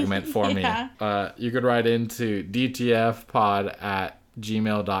actually segment for me, you could write into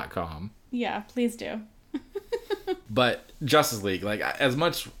dtfpod@gmail.com. Yeah, please do. But Justice League, as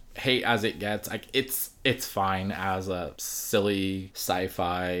much hate as it gets, it's fine as a silly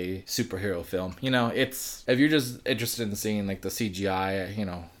sci-fi superhero film. It's, if you're just interested in seeing the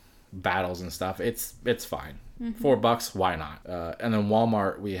CGI, battles and stuff, it's fine. $4, why not? And then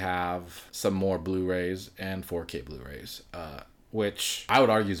Walmart, we have some more Blu-rays and 4K Blu-rays, which I would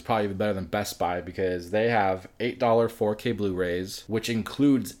argue is probably even better than Best Buy because they have $8 4K Blu-rays, which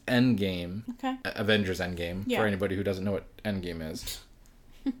includes Endgame, Avengers Endgame, for anybody who doesn't know what Endgame is.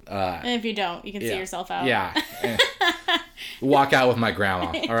 And if you don't, you can see yourself out. Yeah. Walk out with my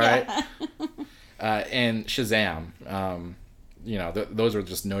grandma, all right? And Shazam. Those are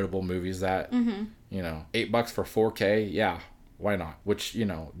just notable movies that, $8 for 4K, yeah, why not? Which,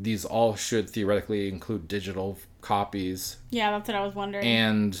 these all should theoretically include digital copies. Yeah, that's what I was wondering.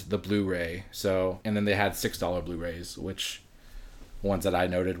 And the Blu-ray. So, and then they had $6 Blu-rays, which ones that I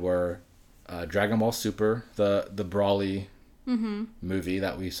noted were Dragon Ball Super, the Broly movie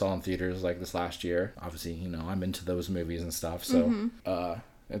that we saw in theaters like this last year. Obviously, you know, I'm into those movies and stuff, so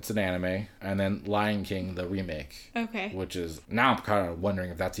it's an anime. And then Lion King, the remake. Okay. Which is, now I'm kind of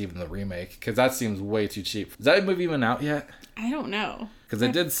wondering if that's even the remake, because that seems way too cheap. Is that movie even out yet? I don't know. Because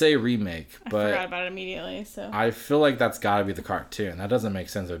it did say remake, but I forgot about it immediately, so. I feel like that's got to be the cartoon. That doesn't make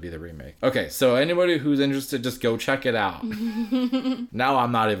sense. It would be the remake. Okay, so anybody who's interested, just go check it out. Now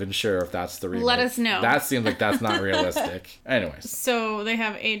I'm not even sure if that's the remake. Let us know. That seems like that's not realistic. Anyways. So they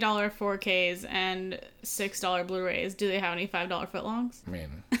have $8 4Ks and $6 Blu-rays. Do they have any $5 footlongs? I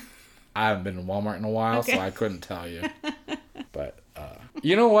mean, I haven't been in Walmart in a while, so I couldn't tell you. But,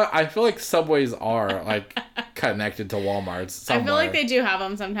 you know what? I feel like Subways are, like, connected to Walmarts somewhere. I feel like they do have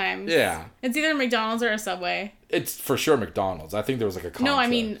them sometimes. Yeah. It's either McDonald's or a Subway. It's for sure McDonald's. I think there was, like, a conflict. No, I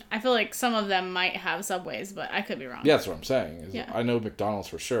mean, I feel like some of them might have Subways, but I could be wrong. Yeah, that's what I'm saying. Yeah. I know McDonald's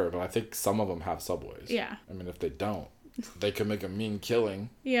for sure, but I think some of them have Subways. Yeah. I mean, if they don't, they could make a mean killing.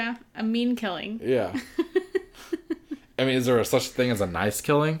 Yeah, a mean killing. Yeah. I mean, is there such thing as a nice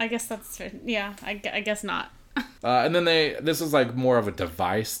killing? I guess that's... Yeah, I guess not. And then this is like more of a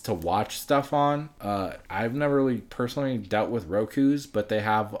device to watch stuff on. I've never really personally dealt with Roku's, but they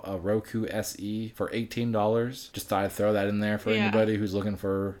have a Roku SE for $18. Just thought I'd throw that in there for anybody who's looking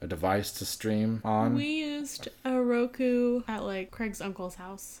for a device to stream on. We used a Roku at like Craig's uncle's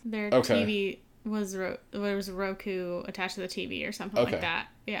house. Their TV was there was a Roku attached to the TV or something like that.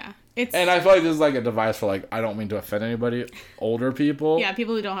 Yeah. And I feel like this is like a device for like, I don't mean to offend anybody, older people. Yeah,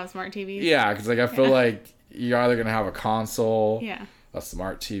 people who don't have smart TVs. Yeah, because like I feel like you're either going to have a console, a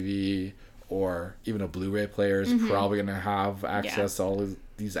smart TV, or even a Blu-ray player is probably going to have access to all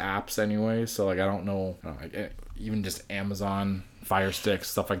these apps anyway. So like I don't know, like, even just Amazon Fire Sticks,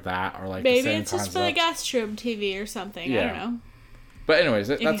 stuff like that, or like maybe the same it's just for the guest room TV or something. I don't know. But anyways,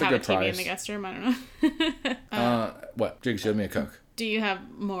 that's a good price. If you have a TV in the guest room, I don't know. What? Jigs, you owe me a Coke. Do you have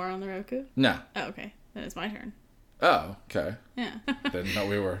more on the Roku? No. Oh, okay. Then it's my turn. Oh, okay. Yeah. Didn't know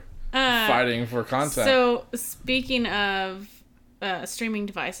we were fighting for content. So, speaking of streaming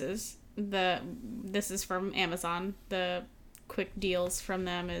devices, this is from Amazon. The quick deals from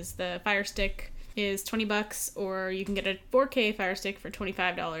them is the Fire Stick is $20, or you can get a 4K Fire Stick for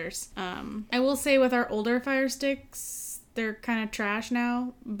 $25. I will say with our older Fire Sticks, they're kind of trash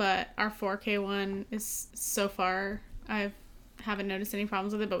now, but our 4K one is, so far, I haven't noticed any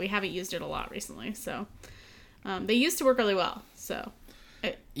problems with it, but we haven't used it a lot recently. So they used to work really well. So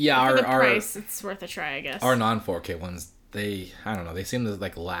for the price, it's worth a try, I guess. Our non-4K ones, I don't know, they seem to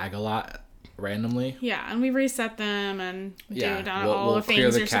like lag a lot randomly. Yeah, and we reset them and do all the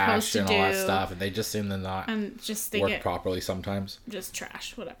things you're supposed to do. And all that stuff, and they just seem to not work properly sometimes. Just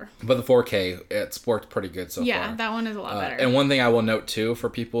trash, whatever. But the 4K, it's worked pretty good so far. Yeah, that one is a lot better. And one thing I will note too, for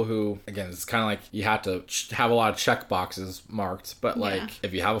people who, again, it's kind of like you have to have a lot of check boxes marked, but like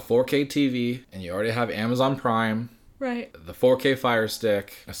if you have a 4K TV and you already have Amazon Prime, right, the 4K Fire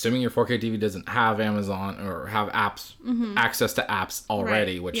Stick, assuming your 4K TV doesn't have Amazon or have apps, access to apps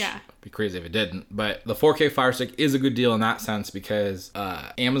already, which would be crazy if it didn't. But the 4K Fire Stick is a good deal in that sense because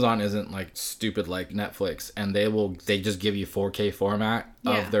Amazon isn't like stupid like Netflix, and they just give you 4K format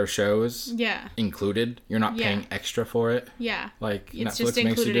of their shows included. You're not paying extra for it. Yeah. Like it's Netflix just makes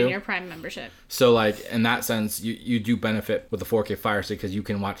included you do. in your Prime membership. So like in that sense, you do benefit with the 4K Fire Stick because you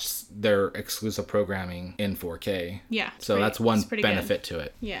can watch their exclusive programming in 4K. Yeah. So that's one benefit to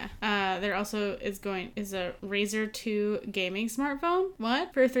it. Yeah. There also is a Razer 2 gaming smartphone.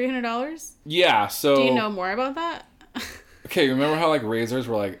 What? For $300? Yeah, so... Do you know more about that? Okay, remember how like Razers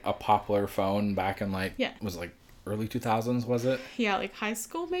were like a popular phone back in like... Yeah. Was like early 2000s, was it? Yeah, like high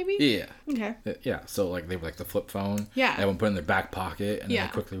school maybe? Yeah. Okay. Yeah, so like they were like the flip phone. Yeah. Everyone put it in their back pocket and then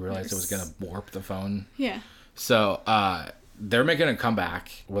they quickly realized it was going to warp the phone. Yeah. So, they're making a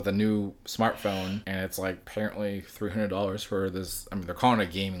comeback with a new smartphone, and it's like apparently $300 for this. I mean, they're calling it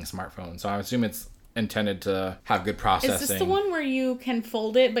a gaming smartphone, so I assume it's intended to have good processing. Is this the one where you can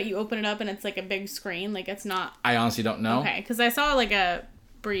fold it, but you open it up and it's like a big screen? Like it's not... I honestly don't know. Okay, because I saw like a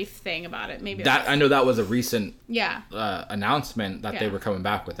brief thing about it. Maybe I know that was a recent announcement that they were coming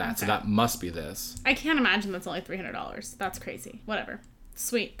back with that, so that must be this. I can't imagine that's only $300. That's crazy. Whatever.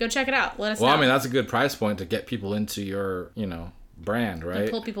 Sweet. Go check it out. Let us know. Well, I mean, that's a good price point to get people into your, brand, right?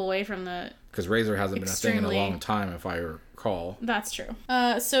 And pull people away from the... Because Razer hasn't been a thing in a long time, if I recall. That's true.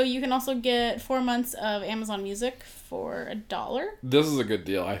 So you can also get 4 months of Amazon Music for $1. This is a good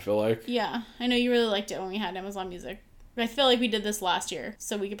deal, I feel like. Yeah. I know you really liked it when we had Amazon Music. I feel like we did this last year,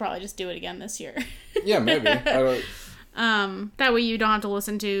 so we could probably just do it again this year. Yeah, maybe. That way you don't have to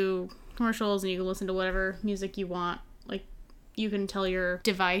listen to commercials and you can listen to whatever music you want. Like, you can tell your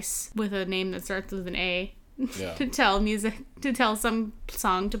device with a name that starts with an A Yeah. to tell some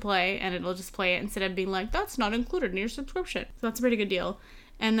song to play, and it'll just play it instead of being like, that's not included in your subscription. So that's a pretty good deal.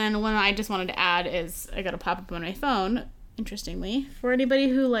 And then one I just wanted to add is I got a pop-up on my phone, interestingly, for anybody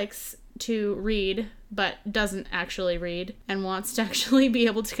who likes to read but doesn't actually read and wants to actually be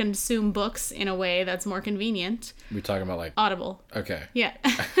able to consume books in a way that's more convenient. We talking about like Audible. Okay. Yeah.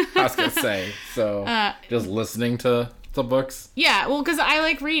 I was gonna say, so just listening to the books. Yeah, well, because I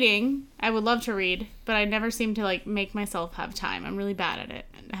like reading. I would love to read, but I never seem to like make myself have time. I'm really bad at it.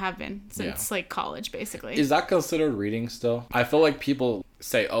 I have been since like college, basically. Is that considered reading still? I feel like people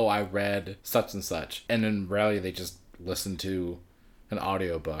say, "Oh, I read such and such," and in reality, they just listen to an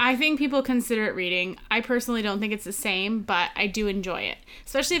audiobook. I think people consider it reading. I personally don't think it's the same, but I do enjoy it.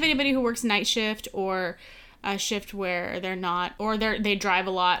 Especially if anybody who works night shift or a shift where they're not, or they drive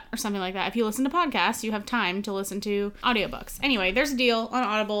a lot or something like that. If you listen to podcasts, you have time to listen to audiobooks. Anyway, there's a deal on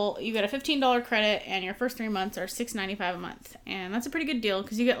Audible. You get a $15 credit and your first 3 months are $6.95 a month. And that's a pretty good deal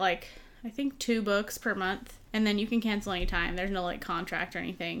because you get like, I think 2 books per month. And then you can cancel anytime. There's no like contract or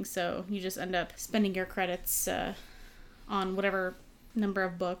anything. So you just end up spending your credits on whatever number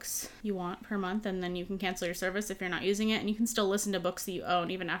of books you want per month, and then you can cancel your service if you're not using it, and you can still listen to books that you own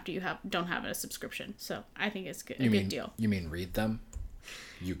even after you don't have a subscription. So I think it's a good deal. You mean read them?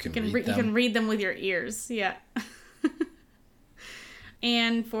 You can read them? You can read them with your ears, yeah.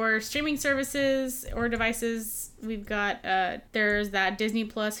 And for streaming services or devices, we've got there's that Disney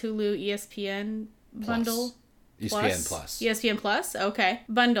Plus, Hulu, ESPN bundle. ESPN Plus. ESPN Plus, okay.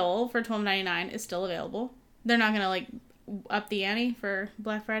 Bundle for $12.99 is still available. They're not gonna like up the ante for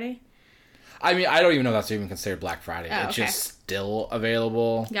Black Friday? I mean, I don't even know if that's even considered Black Friday. Oh, it's okay. just still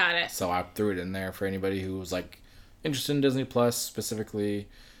available. Got it. So I threw it in there for anybody who was like interested in Disney Plus specifically.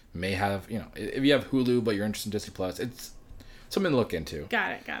 May have, if you have Hulu but you're interested in Disney Plus, it's something to look into.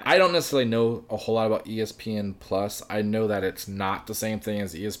 Got it. I don't necessarily know a whole lot about ESPN Plus. I know that it's not the same thing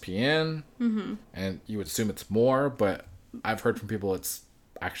as ESPN, and you would assume it's more, but I've heard from people it's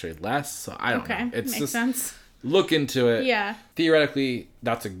actually less. So I don't know. It's makes sense. Look into it. Yeah. Theoretically,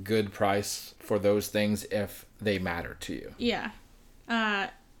 that's a good price for those things if they matter to you. Yeah.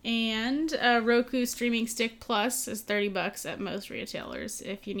 And Roku Streaming Stick Plus is $30 at most retailers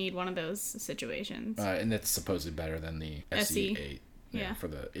if you need one of those situations. And it's supposedly better than the SE8 for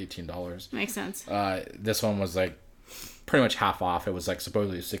the $18. Makes sense. This one was like pretty much half off. It was like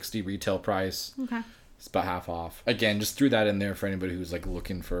supposedly $60 retail price. Okay. It's about half off. Again, just threw that in there for anybody who's like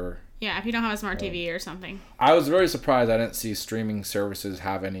looking for... Yeah, if you don't have a smart TV or something. I was very surprised I didn't see streaming services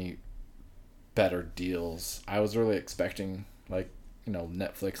have any better deals. I was really expecting like,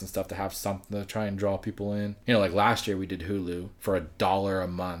 Netflix and stuff to have something to try and draw people in. Like last year we did Hulu for $1 a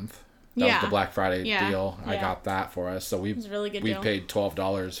month. That was the Black Friday deal. I got that for us. So we paid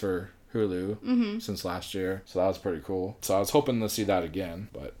 $12 for Hulu since last year. So that was pretty cool. So I was hoping to see that again,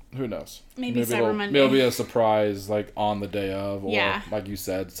 but who knows? Maybe Cyber Monday. Maybe it'll be a surprise like on the day of, or like you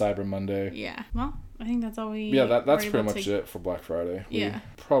said, Cyber Monday. Yeah. Well, I think that's all we... Yeah, that's pretty much it for Black Friday. We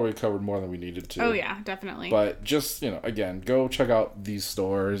probably covered more than we needed to. Oh, yeah, definitely. But just, again, go check out these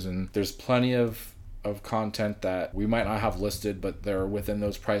stores, and there's plenty of content that we might not have listed, but they're within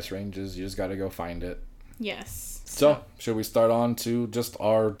those price ranges. You just got to go find it. Yes. So, should we start on to just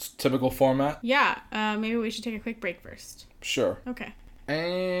our typical format? Yeah. Maybe we should take a quick break first. Sure. Okay.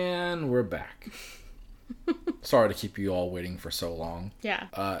 And we're back. Sorry to keep you all waiting for so long. Yeah.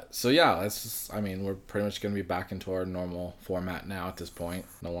 We're pretty much going to be back into our normal format now at this point.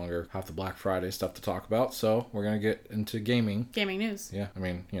 No longer have the Black Friday stuff to talk about, so we're going to get into gaming. Gaming news. Yeah,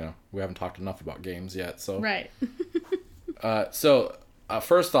 we haven't talked enough about games yet, so. Right.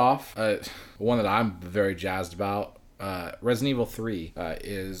 First off, one that I'm very jazzed about, Resident Evil 3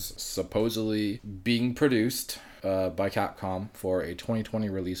 is supposedly being produced by Capcom for a 2020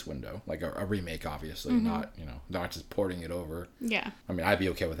 release window, like a remake, obviously, not just porting it over. Yeah. I mean, I'd be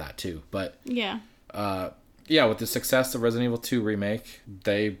okay with that too, but yeah. With the success of Resident Evil 2 remake,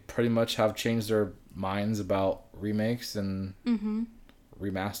 they pretty much have changed their minds about remakes and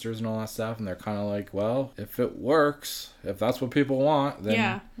remasters and all that stuff, and they're kind of like, well, if it works, if that's what people want,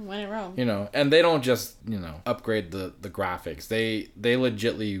 then when it rolls. And they don't just upgrade the graphics. They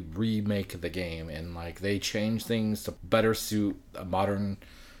legitly remake the game, and like they change things to better suit modern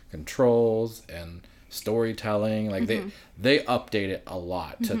controls and storytelling. Like they update it a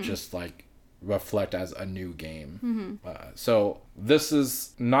lot to just like reflect as a new game. So this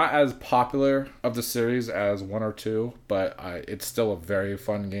is not as popular of the series as 1 or 2, but it's still a very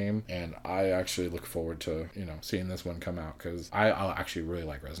fun game, and I actually look forward to, seeing this one come out, because I actually really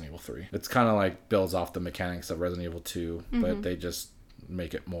like Resident Evil 3. It's kind of like builds off the mechanics of Resident Evil 2, but they just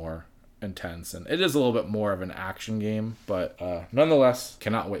make it more intense, and it is a little bit more of an action game, but nonetheless,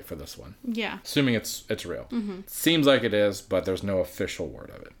 cannot wait for this one. Yeah. Assuming it's real. Seems like it is, but there's no official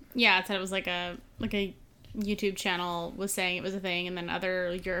word of it. Yeah, it said it was like a YouTube channel was saying it was a thing, and then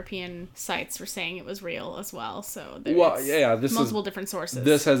other European sites were saying it was real as well. So there's multiple different sources.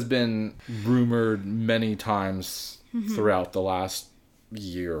 This has been rumored many times throughout the last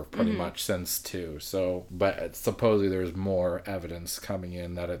year, pretty much, since 2. So, but supposedly there's more evidence coming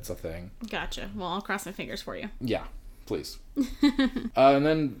in that it's a thing. Gotcha. Well, I'll cross my fingers for you. Yeah, please. And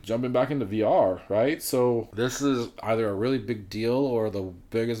then jumping back into VR, right? So this is either a really big deal or the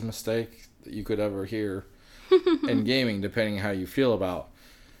biggest mistake that you could ever hear in gaming, depending how you feel about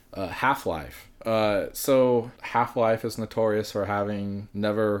Half-Life. So Half-Life is notorious for having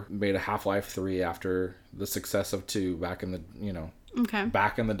never made a Half-Life 3 after the success of 2 back in the,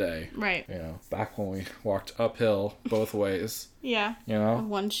 back in the day. Right. Back when we walked uphill both ways. Yeah.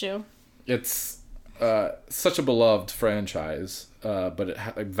 One shoe. It's such a beloved franchise, but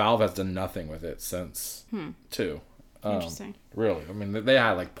Valve has done nothing with it since 2. Interesting. Really. I mean, they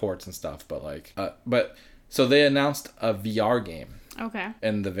had like ports and stuff, but so they announced a VR game. Okay.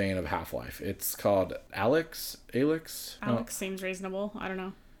 In the vein of Half-Life. It's called Alyx? Alyx seems reasonable. I don't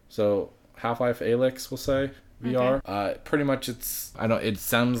know. So Half-Life Alyx, we'll say. VR. Okay. Pretty much it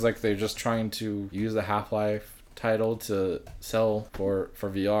sounds like they're just trying to use the Half-Life title to sell for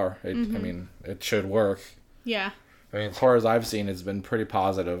VR. I mean, it should work. Yeah. I mean, as far as I've seen, it's been pretty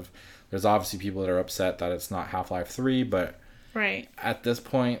positive. There's obviously people that are upset that it's not Half-Life 3, but right. At this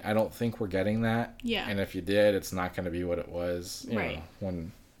point, I don't think we're getting that. Yeah. And if you did, it's not going to be what it was, right.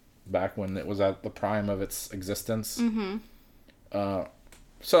 Back when it was at the prime of its existence.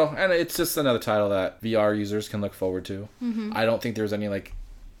 So, and it's just another title that VR users can look forward to. I don't think there's any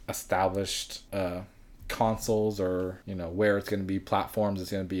established consoles or where it's going to be, platforms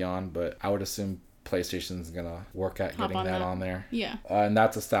it's going to be on, but I would assume PlayStation's going to work at getting that on there. Yeah. And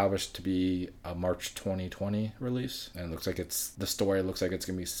that's established to be a March 2020 release, and it looks like the story looks like it's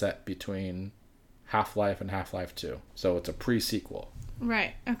going to be set between Half-Life and Half-Life 2. So it's a pre-sequel.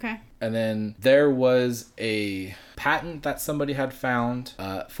 Right. Okay. And then there was a patent that somebody had found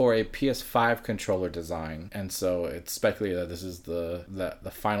for a PS5 controller design, and so it's speculated that this is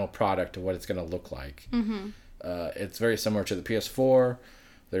the final product of what it's going to look like. It's very similar to the PS4.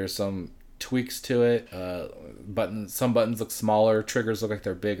 There's some tweaks to it. Some buttons look smaller. Triggers look like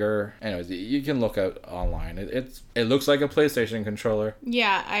they're bigger. Anyways, you can look out online. It looks like a PlayStation controller.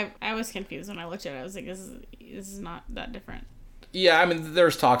 Yeah, I was confused when I looked at it. I was like, this is not that different. Yeah, I mean,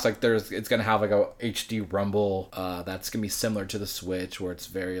 there's talks it's gonna have like a HD rumble that's gonna be similar to the Switch, where it's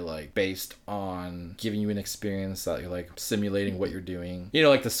very based on giving you an experience that you're simulating what you're doing.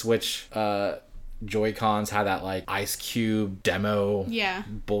 Like the Switch Joy-Cons had that Ice Cube demo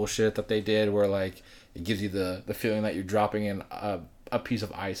bullshit that they did, where it gives you the feeling that you're dropping in a piece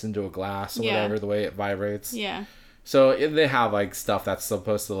of ice into a glass or whatever, the way it vibrates. Yeah. So they have stuff that's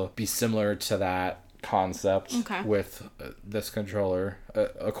supposed to be similar to that concept with this controller,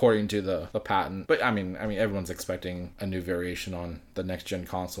 according to the patent. But I mean everyone's expecting a new variation on the next gen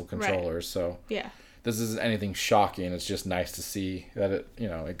console controllers, so yeah, this isn't anything shocking. It's just nice to see that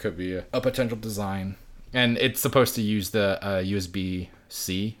it could be a potential design, and it's supposed to use the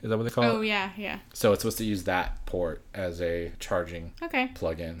USB-C, is that what they call it? Oh yeah. So it's supposed to use that port as a charging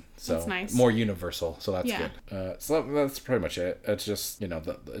plug-in. So that's nice. More universal, so that's good. So that's pretty much it. It's just,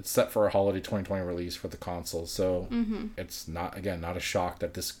 it's set for a holiday 2020 release for the console, so it's not a shock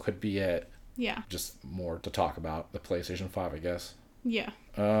that this could be it. Yeah. Just more to talk about the PlayStation 5, I guess. Yeah.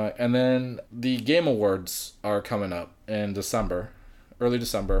 And then the Game Awards are coming up in early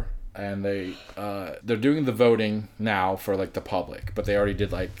December. And they're doing the voting now for the public, but they already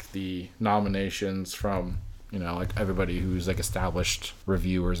did the nominations from everybody who's established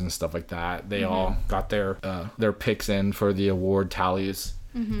reviewers and stuff like that. They all got their picks in for the award tallies.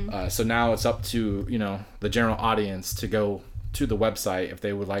 So now it's up to the general audience to go to the website if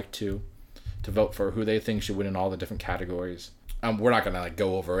they would like to vote for who they think should win in all the different categories. We're not gonna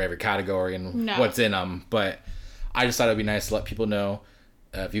go over every category and what's in them, but I just thought it'd be nice to let people know.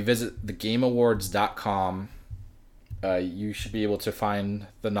 If you visit thegameawards.com, you should be able to find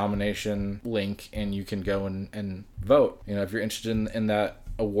the nomination link, and you can go and vote. If you're interested in that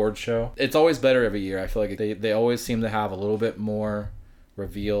award show. It's always better every year. I feel like they always seem to have a little bit more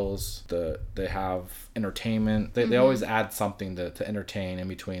reveals. They have entertainment. They always add something to entertain in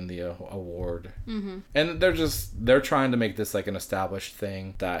between the award. And they're trying to make this like an established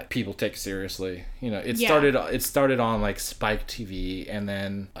thing that people take seriously. You know, it started on like Spike TV, and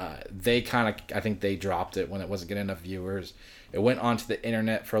then they kind of, I think they dropped it when it wasn't getting enough viewers. It went onto the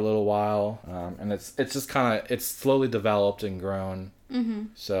internet for a little while, and it's just kind of, it's slowly developed and grown.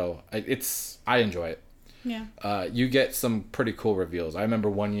 So I enjoy it. Yeah. You get some pretty cool reveals. I remember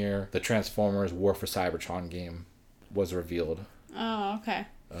one year the Transformers War for Cybertron game was revealed. Oh, okay.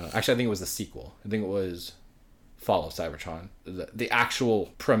 Actually, I think it was the sequel. I think it was Fall of Cybertron. The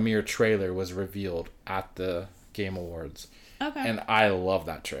actual premiere trailer was revealed at the Game Awards. Okay. And I love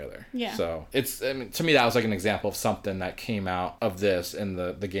that trailer. Yeah. So to me, that was like an example of something that came out of this in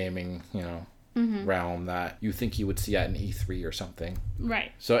the gaming, realm that you think you would see at an E3 or something.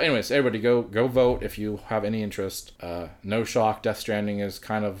 Right. So anyways, everybody go vote if you have any interest. No shock, Death Stranding is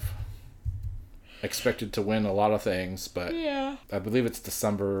kind of expected to win a lot of things, but yeah. I believe it's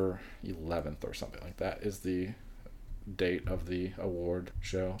December 11th or something like that is the date of the award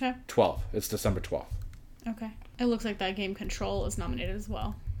show. Okay. 12th. It's December 12th. Okay. It looks like that game Control is nominated as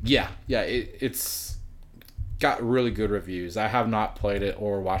well. Yeah. It's got really good reviews. I have not played it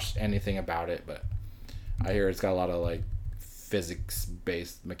or watched anything about it, but I hear it's got a lot of like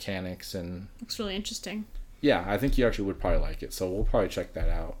physics-based mechanics and looks really interesting. Yeah, I think you actually would probably like it, so we'll probably check that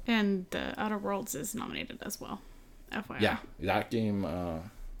out. And the Outer Worlds is nominated as well. FYI. Yeah, that game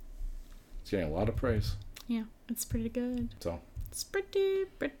it's getting a lot of praise. Yeah, it's pretty good. So it's pretty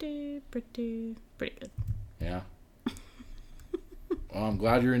good. Yeah. Well, I'm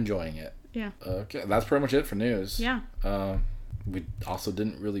glad you're enjoying it. Yeah. Okay, that's pretty much it for news. Yeah. We also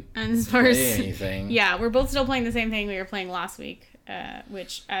didn't really play anything. Yeah, we're both still playing the same thing we were playing last week,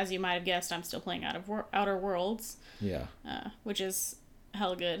 which, as you might have guessed, I'm still playing Outer Worlds. Yeah. Which is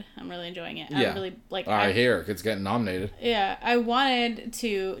hell good. I'm really enjoying it. Yeah. I'm really like. I hear it's getting nominated. Yeah, I wanted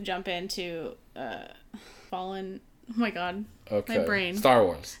to jump into Fallen. Oh my god. Okay. My brain. Star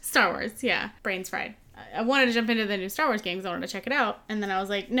Wars. Yeah. Brain's fried. I wanted to jump into the new Star Wars games. I wanted to check it out. And then I was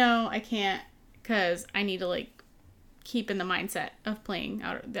like, no, I can't, because I need to, like, keep in the mindset of playing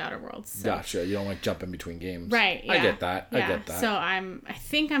the Outer Worlds. So. Gotcha. You don't like jump in between games. Right. Yeah. I get that. Yeah. So I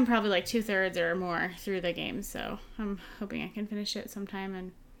think I'm probably like 2/3 or more through the game. So I'm hoping I can finish it sometime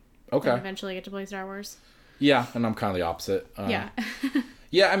and eventually get to play Star Wars. Yeah. And I'm kind of the opposite. Yeah.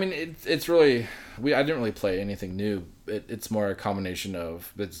 Yeah. I mean, it's really, I didn't really play anything new. It's more a combination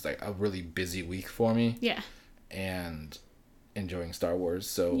of, it's like a really busy week for me. Yeah. And enjoying Star Wars.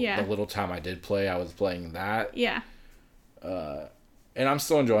 So the little time I did play, I was playing that. Yeah. And I'm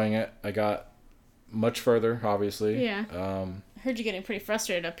still enjoying it. I got much further, obviously. Yeah. I heard you getting pretty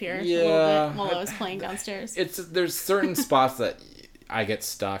frustrated up here a little bit while I was playing downstairs. There's certain spots that I get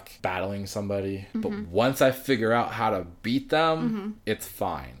stuck battling somebody, but once I figure out how to beat them, it's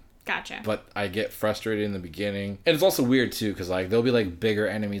fine. Gotcha. But I get frustrated in the beginning. And it's also weird, too, because like there'll be like bigger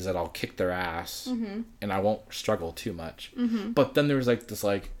enemies that I'll kick their ass, and I won't struggle too much. But then there's like this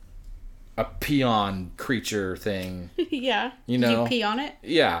like a peon creature thing. Yeah. You know? Did you pee on it?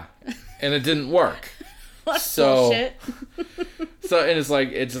 Yeah. And it didn't work. That's bullshit. So, and it's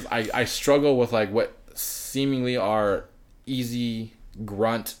like, I struggle with like what seemingly are easy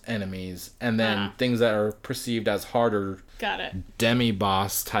grunt enemies, and then things that are perceived as harder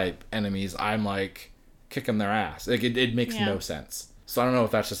demi-boss type enemies, I'm like kicking their ass. Like it makes no sense. So I don't know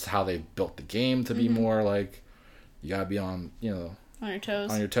if that's just how they built the game to be more like you gotta be on your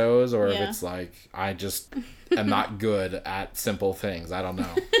toes, or if it's like I just am not good at simple things. I don't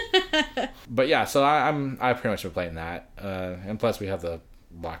know. But yeah, so I pretty much been playing that, and plus we have the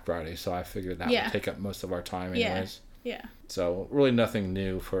Black Friday, so I figured that would take up most of our time anyways. Yeah. So really nothing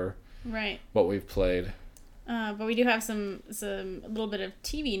new for what we've played. But we do have some little bit of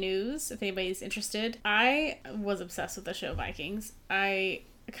TV news if anybody's interested. I was obsessed with the show Vikings. I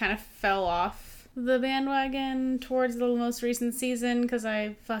kind of fell off the bandwagon towards the most recent season because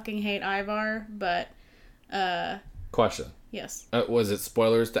I fucking hate Ivar. But question. Yes. Was it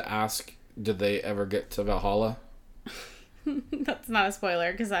spoilers to ask? Did they ever get to Valhalla? That's not a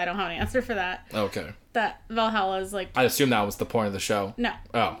spoiler because I don't have an answer for that. Okay. That Valhalla is like... I assume that was the point of the show. No.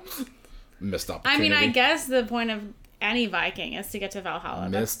 Oh. Missed opportunity. I mean, I guess the point of any Viking is to get to Valhalla.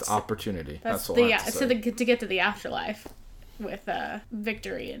 Missed opportunity. That's what I have to say. To get to the afterlife with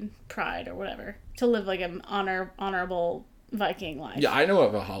victory and pride or whatever. To live like an honorable Viking life. Yeah, I know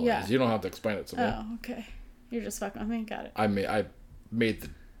what Valhalla is. You don't have to explain it to me. Oh, okay. You're just fucking with me. Got it. I made the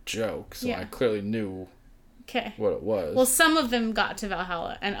joke, so I clearly knew... Okay. What it was. Well, some of them got to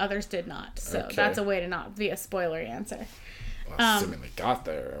Valhalla and others did not. So that's a way to not be a spoilery answer. assuming they got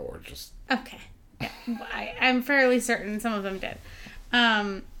there or just... Okay. Yeah. I'm fairly certain some of them did.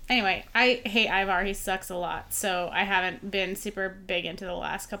 Anyway, I hate Ivar. He sucks a lot. So I haven't been super big into the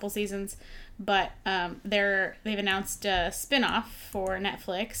last couple seasons. But they've announced a spin-off for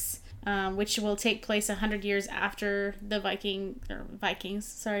Netflix, which will take place 100 years after the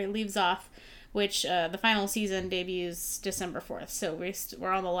Vikings leaves off, which the final season debuts December 4th. So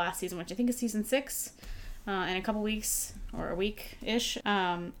we're on the last season, which I think is season 6, in a couple weeks or a week-ish.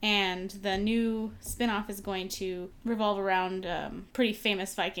 And the new spin-off is going to revolve around pretty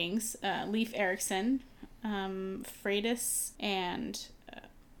famous Vikings, Leif Erikson, Freydis, and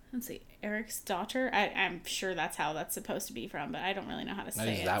let's see, Eric's daughter. I'm sure that's how that's supposed to be from, but I don't really know how to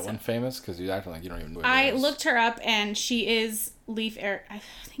say it. Is that one famous? Because you acting like you don't even know who I looked her up, and she is I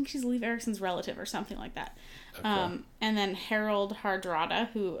think she's Leif Erikson's relative or something like that. Okay. And then Harold Hardrada,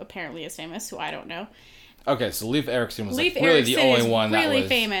 who apparently is famous, who I don't know. Okay, so Leif Erikson was really the only one that was really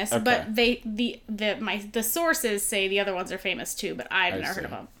famous, okay. But the sources say the other ones are famous too, but I've never heard of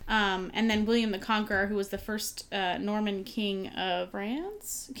them. And then William the Conqueror, who was the first Norman king of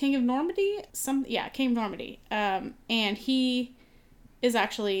France, King of Normandy, King of Normandy. And he is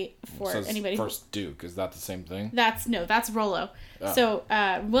actually anybody first Duke. Is that the same thing? That's Rollo. Oh.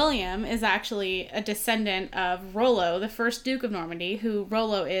 So William is actually a descendant of Rollo, the first Duke of Normandy, who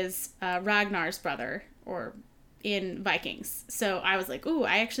Rollo is Ragnar's brother. Or in Vikings. So I was like, ooh,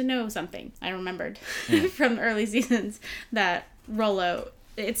 I actually know something. I remembered from the early seasons that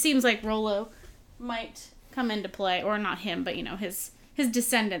it seems like Rollo might come into play, or not him, but his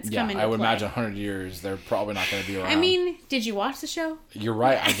descendants come into play. Yeah, I would imagine 100 years, they're probably not going to be around. I mean, did you watch the show? You're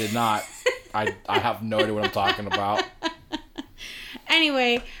right, I did not. I have no idea what I'm talking about.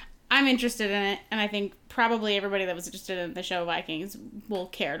 Anyway, I'm interested in it, and I think probably everybody that was interested in the show Vikings will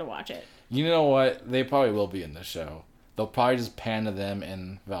care to watch it. You know what? They probably will be in the show. They'll probably just pan to them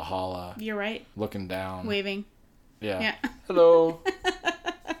in Valhalla. You're right. Looking down. Waving. Yeah. Hello.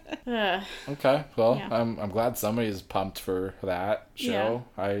 Okay. Well, yeah. I'm glad somebody is pumped for that show.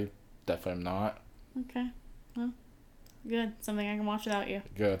 Yeah. I definitely am not. Okay. Well, good. Something I can watch without you.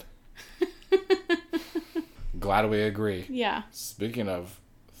 Good. Glad we agree. Yeah. Speaking of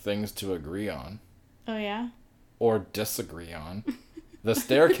things to agree on. Oh, yeah? Or disagree on. The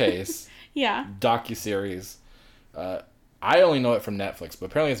Staircase. Yeah. Docuseries. I only know it from Netflix, but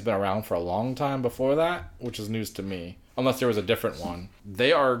apparently it's been around for a long time before that, which is news to me. Unless there was a different one.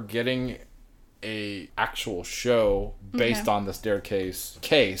 They are getting a actual show based on the Staircase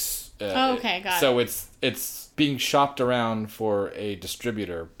case. Okay, got it. So it's being shopped around for a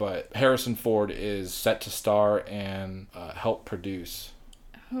distributor, but Harrison Ford is set to star and help produce.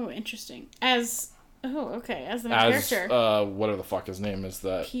 Oh, interesting. As the main character. Whatever the fuck his name is.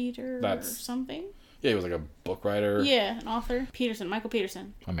 That's something? Yeah, he was like a book writer. Yeah, an author. Michael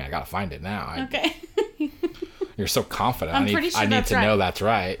Peterson. I mean, I gotta find it now. Okay. You're so confident. I'm pretty sure I need to know that's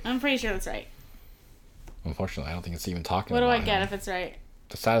right. I'm pretty sure that's right. Unfortunately, I don't think it's even talking about it. What do I get if it's right?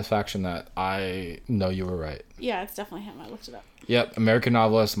 The satisfaction that I know you were right. Yeah, it's definitely him. I looked it up. Yep, American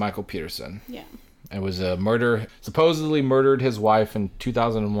novelist Michael Peterson. Yeah. It was a murder, supposedly murdered his wife in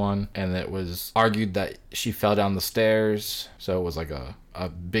 2001, and it was argued that she fell down the stairs. So it was like a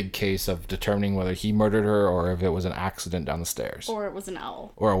big case of determining whether he murdered her or if it was an accident down the stairs. Or it was an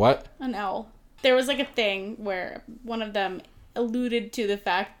owl. Or a what? An owl. There was like a thing where one of them alluded to the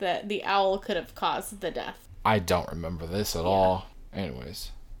fact that the owl could have caused the death. I don't remember this at all.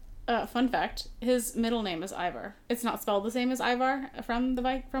 Anyways. Fun fact, his middle name is Ivar. It's not spelled the same as Ivar from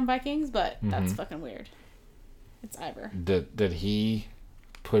Vikings, but that's fucking weird. It's Ivar. Did he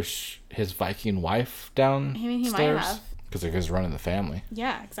push his Viking wife down I mean, he stairs? might have. Because he was running the family.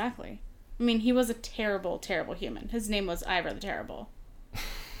 Yeah, exactly. I mean, he was a terrible, terrible human. His name was Ivar the Terrible.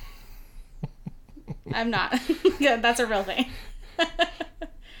 I'm not. Yeah, that's a real thing.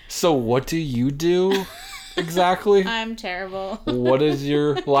 So what do you do? Exactly. I'm terrible. What is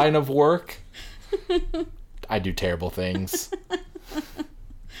your line of work? I do terrible things.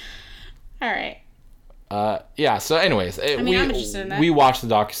 All right. Yeah, so anyways, I'm interested in that. We watched the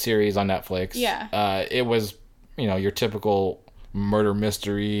docuseries on Netflix. Yeah. It was, your typical murder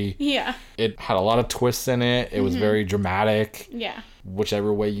mystery. Yeah. It had a lot of twists in it. It was very dramatic. Yeah.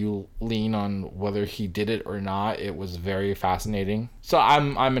 Whichever way you lean on whether he did it or not, it was very fascinating. So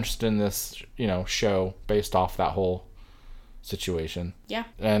I'm interested in this, show based off that whole situation. Yeah.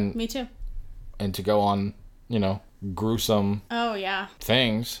 And me too. And to go on, gruesome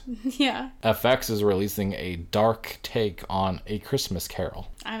things. Yeah. FX is releasing a dark take on A Christmas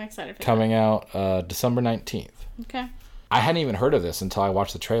Carol. I'm excited for coming out December 19th. Okay. I hadn't even heard of this until I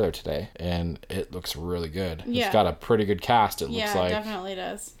watched the trailer today, and it looks really good. Yeah. It's got a pretty good cast, it looks like. Yeah, it definitely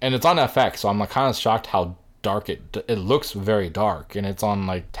does. And it's on FX, so I'm like kind of shocked how dark it looks very dark, and it's on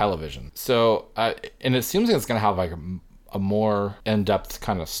like television. So, and it seems like it's going to have like a more in-depth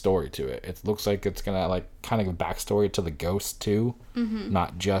kind of story to it. It looks like it's going to like kind of give backstory to the ghost too,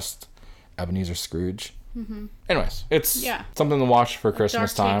 not just Ebenezer Scrooge. Anyways, it's something to watch for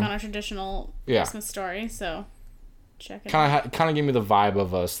Christmas dark time. Take on a traditional Christmas story, so check it out. Kind of gave me the vibe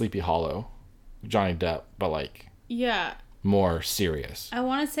of Sleepy Hollow, Johnny Depp, but like more serious. I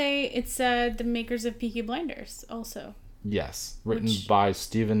want to say it's the makers of Peaky Blinders also. Yes, written by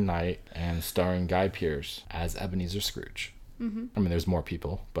Stephen Knight and starring Guy Pearce as Ebenezer Scrooge. I mean, there's more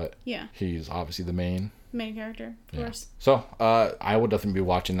people, but he's obviously the main character, of course. So, I would definitely be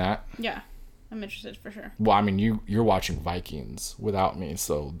watching that. Yeah, I'm interested for sure. Well, I mean, you're watching Vikings without me,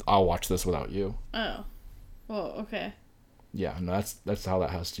 so I'll watch this without you. Oh, well, okay. Yeah, no, that's how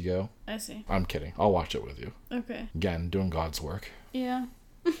that has to go. I see. I'm kidding. I'll watch it with you. Okay. Again, doing God's work. Yeah.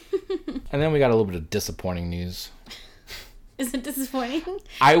 And then we got a little bit of disappointing news. Is it disappointing?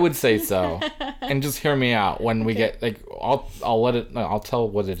 I would say so. And just hear me out when we get like I'll tell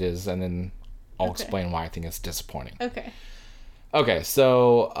what it is, and then I'll explain why I think it's disappointing. Okay,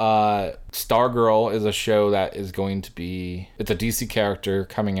 so Stargirl is a show that is going to be, it's a DC character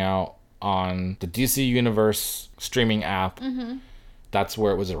coming out on the DC Universe streaming app. That's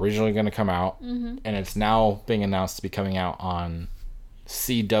where it was originally going to come out. And it's now being announced to be coming out on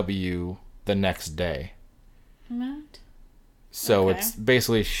CW the next day. What? So it's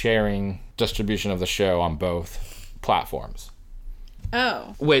basically sharing distribution of the show on both platforms.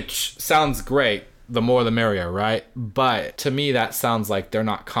 Oh. Which sounds great. The more the merrier, right? But to me, that sounds like they're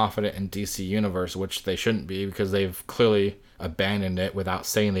not confident in DC Universe, which they shouldn't be, because they've clearly abandoned it without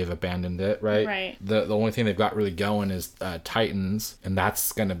saying they've abandoned it, right? Right. The only thing they've got really going is Titans, and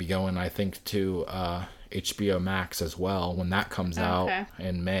that's going to be going, I think, to HBO Max as well when that comes out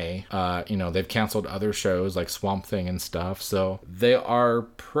in May. They've canceled other shows like Swamp Thing and stuff, so they are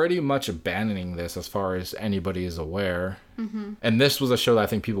pretty much abandoning this as far as anybody is aware. And this was a show that I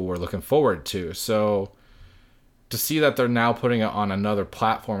think people were looking forward to, so to see that they're now putting it on another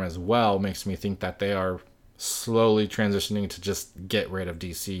platform as well makes me think that they are slowly transitioning to just get rid of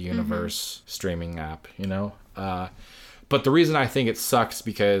DC Universe streaming app, But the reason I think it sucks,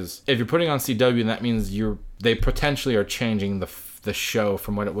 because if you're putting on CW, that means they potentially are changing the show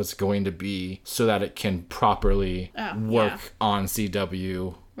from what it was going to be so that it can properly work on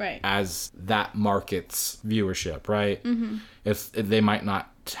CW as that market's viewership, right? If they might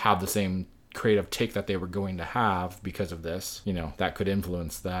not have the same creative take that they were going to have because of this, that could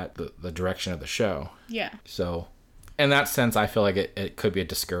influence the direction of the show. Yeah. So in that sense, I feel like it could be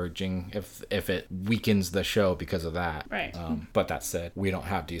discouraging if it weakens the show because of that. Right. But that said, we don't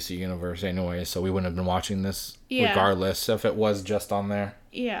have DC Universe anyway, so we wouldn't have been watching this regardless if it was just on there.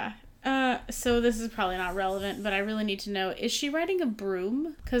 Yeah. So this is probably not relevant, but I really need to know, is she riding a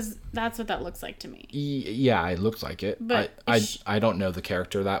broom? Because that's what that looks like to me. Yeah, it looks like it. But I don't know the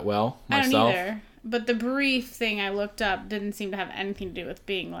character that well myself. I don't either. But the brief thing I looked up didn't seem to have anything to do with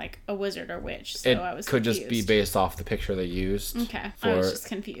being like a wizard or witch. So I was could confused. Just be based off the picture they used. Okay. I was just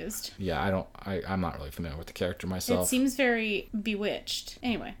confused. Yeah, I'm not really familiar with the character myself. It seems very bewitched.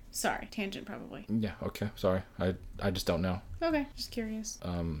 Anyway, sorry. Tangent probably. Yeah, okay. Sorry. I just don't know. Okay. Just curious.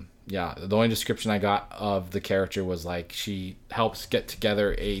 Yeah, the only description I got of the character was like she helps get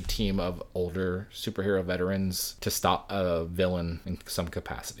together a team of older superhero veterans to stop a villain in some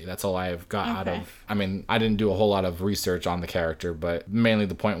capacity. That's all I've got out of. I mean, I didn't do a whole lot of research on the character, but mainly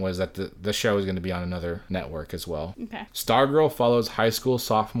the point was that the show is going to be on another network as well. Okay. Stargirl follows high school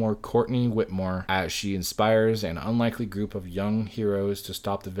sophomore Courtney Whitmore as she inspires an unlikely group of young heroes to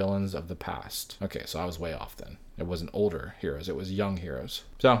stop the villains of the past. Okay, so I was way off then. It wasn't older heroes, it was young heroes.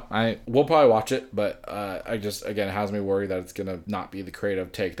 So we'll probably watch it, but it has me worried that it's gonna not be the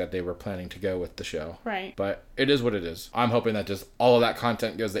creative take that they were planning to go with the show. Right. But it is what it is. I'm hoping that just all of that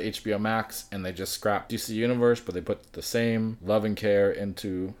content goes to HBO Max and they just scrap DC Universe, but they put the same love and care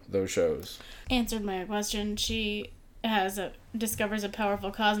into those shows. Answered my question. She discovers a powerful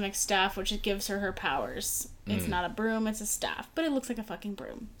cosmic staff, which gives her powers. It's not a broom, it's a staff, but it looks like a fucking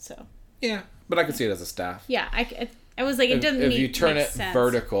broom. So. Yeah, but I could see it as a staff. Yeah, I was like, it doesn't make sense. If you turn it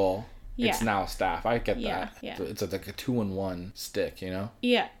vertical, it's now a staff. I get that. Yeah. So it's like a 2-in-1 stick,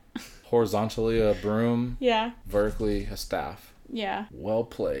 Yeah. Horizontally a broom. Yeah. Vertically a staff. Yeah. Well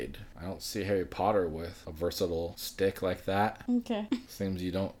played. I don't see Harry Potter with a versatile stick like that. Okay. Seems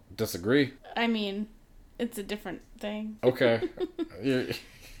you don't disagree. I mean, it's a different thing. Okay.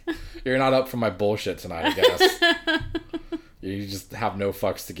 You're not up for my bullshit tonight, I guess. You just have no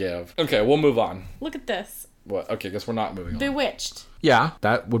fucks to give. Okay, we'll move on. Look at this. What? Okay, guess we're not moving on. Bewitched. Yeah,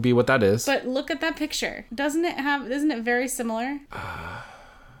 that would be what that is. But look at that picture. Isn't it very similar?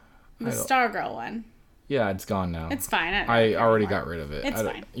 The Stargirl one. Yeah, it's gone now. It's fine. I already got rid of it. It's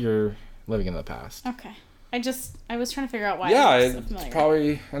fine. You're living in the past. Okay. I was trying to figure out why. Yeah, it's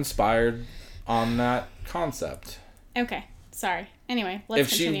probably inspired on that concept. Okay. Sorry. Anyway, let's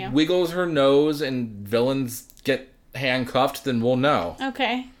continue. If she wiggles her nose and villains get handcuffed, then we'll know.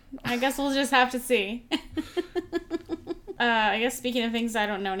 Okay. I guess we'll just have to see. I guess speaking of things I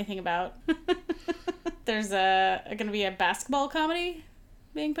don't know anything about, there's going to be a basketball comedy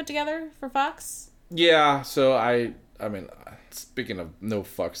being put together for Fox. Yeah, so I mean, speaking of no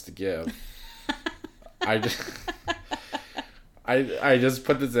fucks to give, I just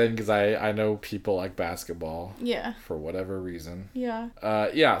put this in because I know people like basketball. Yeah. For whatever reason. Yeah.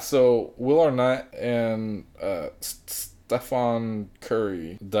 Yeah, so Will Arnett and Stephen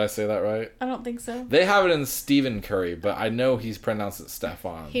Curry. Did I say that right? I don't think so. They have it in Stephen Curry, but I know he's pronounced it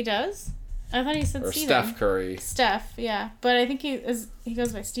Stefan. He does? I thought he said or Steven. Steph Curry. Steph, yeah. But I think he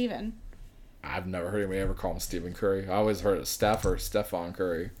goes by Steven. I've never heard anybody ever call him Stephen Curry. I always heard it Steph or Stefan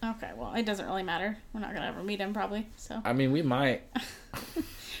Curry. Okay, well, it doesn't really matter. We're not going to ever meet him, probably, so. I mean, we might.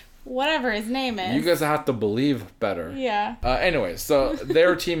 Whatever his name is. You guys have to believe better. Yeah. Anyway, so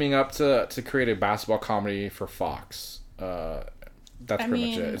they're teaming up to create a basketball comedy for Fox. That's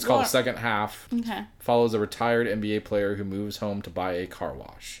pretty much it. It's called The Second Half. Okay. Follows a retired NBA player who moves home to buy a car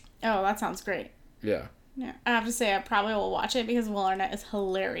wash. Oh, that sounds great. Yeah. Yeah. I have to say, I probably will watch it because Will Arnett is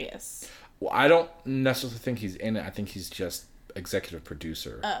hilarious. Well, I don't necessarily think he's in it. I think he's just executive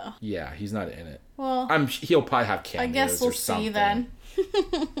producer. Oh. Yeah, he's not in it. Well, he'll probably have cameos. I guess we'll see then.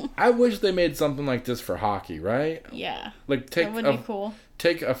 I wish they made something like this for hockey, right? Yeah. Like that would be cool.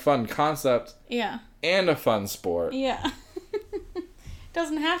 Take a fun concept. Yeah. And a fun sport. Yeah.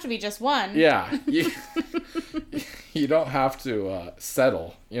 Doesn't have to be just one. Yeah. You don't have to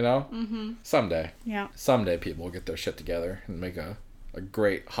settle, you know? Mm-hmm. Someday. Yeah. Someday people will get their shit together and make a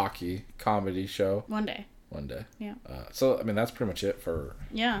great hockey comedy show. One day. Yeah. So, I mean, that's pretty much it for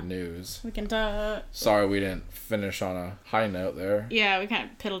news. We can Sorry we didn't finish on a high note there. Yeah, we kind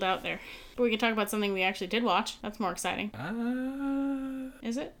of piddled out there. But we can talk about something we actually did watch. That's more exciting.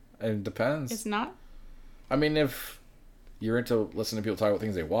 Is it? It depends. It's not? I mean, if you're into listening to people talk about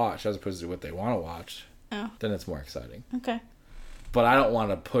things they watch as opposed to what they want to watch, then it's more exciting. Okay. But I don't want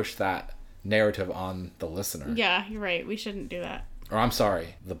to push that narrative on the listener. Yeah, you're right. We shouldn't do that. Or I'm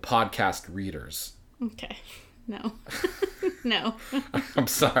sorry, the podcast readers. Okay. No. No. I'm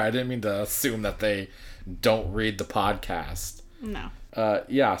sorry. I didn't mean to assume that they don't read the podcast. No.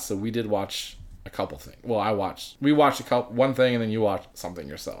 Yeah, so we did watch a couple things. Well, we watched one thing and then you watched something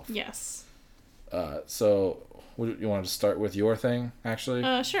yourself. Yes. So you want to start with your thing, actually?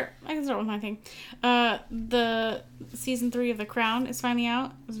 Sure. I can start with my thing. The season 3 of The Crown is finally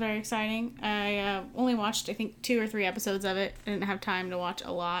out. It was very exciting. I only watched, I think, 2 or 3 episodes of it. I didn't have time to watch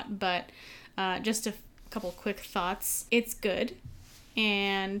a lot, but just a couple quick thoughts. It's good.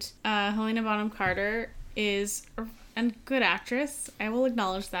 And Helena Bonham Carter is a good actress. I will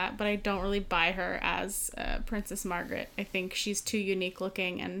acknowledge that, but I don't really buy her as Princess Margaret. I think she's too unique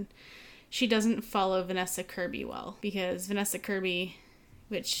looking, and she doesn't follow Vanessa Kirby well, because Vanessa Kirby,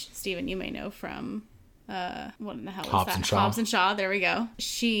 which, Steven, you may know from, what in the hell Hobbs is that? and Shaw. Hobbs and Shaw, there we go.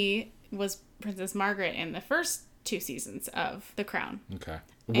 She was Princess Margaret in the first 2 seasons of The Crown. Okay.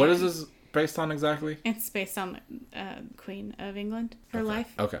 What is this based on exactly? It's based on the Queen of England, her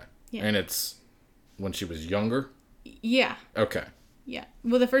life. Okay. Yeah. And it's when she was younger? Yeah. Okay. Yeah.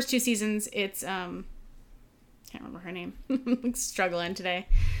 Well, the first 2 seasons, it's, can't remember her name. I'm struggling today.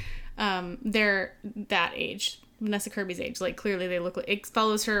 They're that age, Vanessa Kirby's age. Like, clearly they look like, it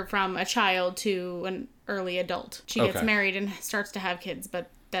follows her from a child to an early adult. She gets married and starts to have kids, but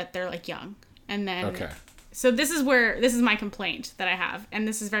that they're like young. And then, so this is my complaint that I have. And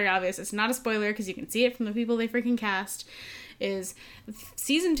this is very obvious. It's not a spoiler because you can see it from the people they freaking cast. Is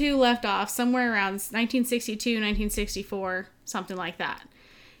season 2 left off somewhere around 1962, 1964, something like that.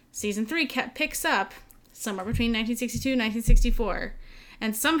 Season 3 picks up somewhere between 1962 and 1964.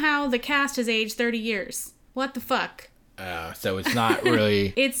 And somehow the cast has aged 30 years. What the fuck? So it's not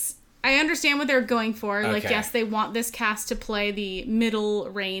really... I understand what they're going for. Okay. Like, yes, they want this cast to play the middle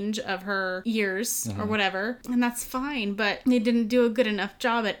range of her years or whatever. And that's fine. But they didn't do a good enough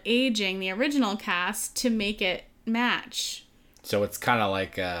job at aging the original cast to make it match. So it's kind of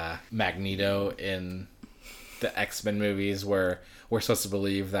like Magneto in the X-Men movies where we're supposed to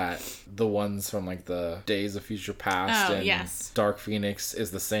believe that the ones from like the Days of Future Past and Dark Phoenix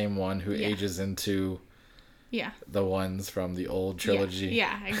is the same one who ages into Yeah. The ones from the old trilogy.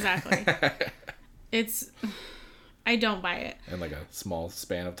 Yeah, exactly. I don't buy it. In like a small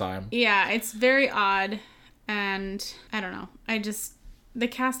span of time. Yeah, it's very odd, and I don't know. The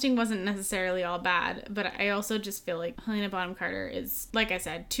casting wasn't necessarily all bad, but I also just feel like Helena Bonham Carter is, like I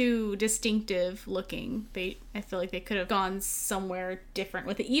said, too distinctive looking. I feel like they could have gone somewhere different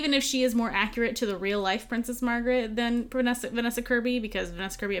with it, even if she is more accurate to the real life Princess Margaret than Vanessa Kirby, because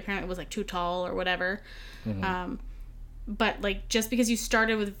Vanessa Kirby apparently was like too tall or whatever. Mm-hmm. But like just because you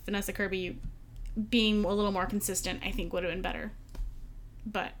started with Vanessa Kirby being a little more consistent, I think would have been better.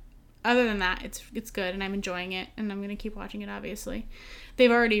 But other than that, it's good, and I'm enjoying it, and I'm going to keep watching it, obviously.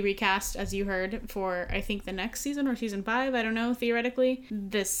 They've already recast, as you heard, for, I think, the next season, or season 5, I don't know, theoretically. I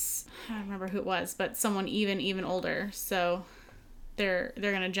don't remember who it was, but someone even older, so they're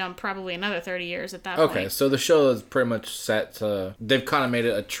going to jump probably another 30 years at that point. Okay, so the show is pretty much set to... They've kind of made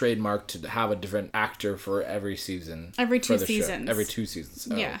it a trademark to have a different actor for every season. Every 2 seasons. Every 2 seasons.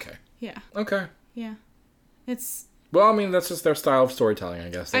 Oh, yeah. Okay. Yeah. Okay. Yeah. It's... Well, I mean, that's just their style of storytelling, I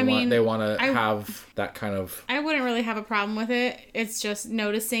guess. They want to have that kind of... I wouldn't really have a problem with it. It's just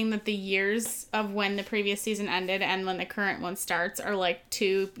noticing that the years of when the previous season ended and when the current one starts are like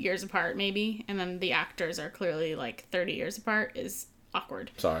 2 years apart, maybe. And then the actors are clearly like 30 years apart is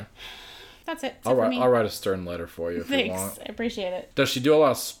awkward. Sorry. That's it. I'll write a stern letter for you if you want. Thanks. I appreciate it. Does she do a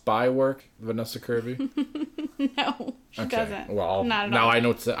lot of spy work, Vanessa Kirby? No, she doesn't. Well, not at now all. I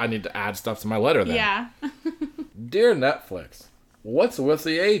know I need to add stuff to my letter then. Yeah. Dear Netflix, what's with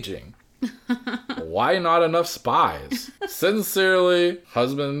the aging? Why not enough spies? Sincerely,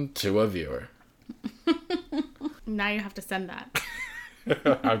 husband to a viewer. Now you have to send that.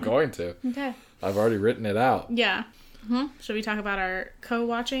 I'm going to. Okay. I've already written it out. Yeah. Mm-hmm. Should we talk about our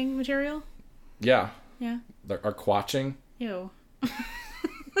co-watching material? Yeah. Yeah. Our quatching. Ew.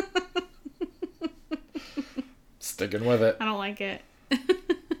 Sticking with it. I don't like it.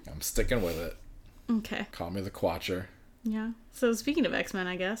 I'm sticking with it. Okay. Call me the Quatcher. Yeah. So speaking of X-Men,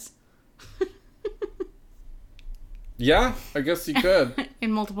 I guess. Yeah, I guess you could.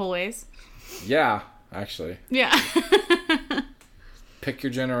 In multiple ways. Yeah, actually. Yeah. Pick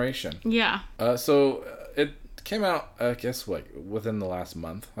your generation. Yeah. So it came out, I guess, within the last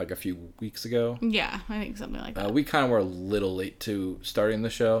month, like a few weeks ago. Yeah, I think something like that. We kind of were a little late to starting the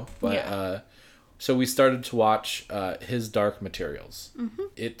show, but yeah. So we started to watch His Dark Materials. Mm-hmm.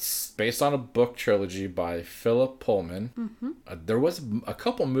 It's based on a book trilogy by Philip Pullman. Mm-hmm. There was a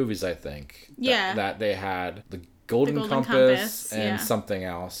couple movies, I think, that they had. The Golden Compass and something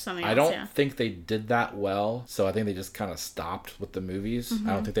else. I don't think they did that well, so I think they just kind of stopped with the movies. Mm-hmm.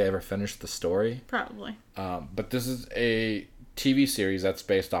 I don't think they ever finished the story. Probably. But this is a TV series that's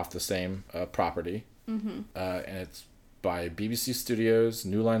based off the same property. Mm-hmm. And it's by BBC Studios,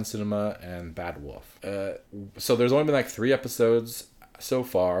 New Line Cinema, and Bad Wolf. So there's only been like 3 episodes so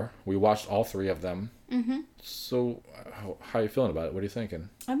far. We watched all 3 of them. Mm-hmm. So how are you feeling about it? What are you thinking?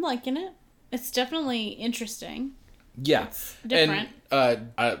 I'm liking it. It's definitely interesting. Yeah. It's different.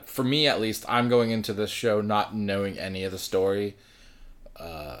 And for me, at least, I'm going into this show not knowing any of the story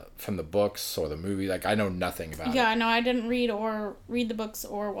from the books or the movie. Like, I know nothing about it. Yeah, no, I didn't read the books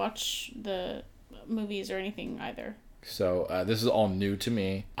or watch the movies or anything either. So this is all new to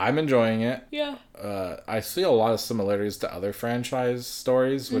me. I'm enjoying it. Yeah. I see a lot of similarities to other franchise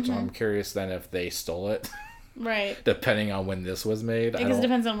stories, which I'm curious then if they stole it. Right. Depending on when this was made. I guess it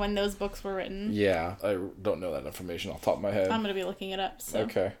depends on when those books were written. Yeah. I don't know that information off the top of my head. I'm going to be looking it up. So.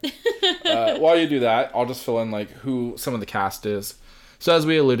 Okay. While you do that, I'll just fill in like who some of the cast is. So as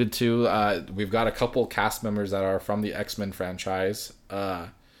we alluded to, we've got a couple cast members that are from the X-Men franchise.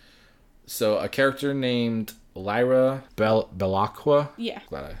 So a character named Lyra Belacqua. Yeah.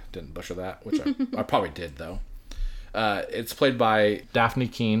 Glad I didn't butcher that, which I probably did though. It's played by Daphne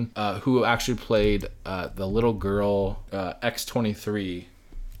Keane, who actually played the little girl X-23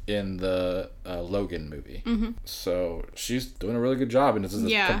 in the Logan movie. Mm-hmm. So she's doing a really good job, and this is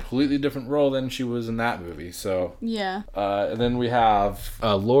a completely different role than she was in that movie. So yeah. And then we have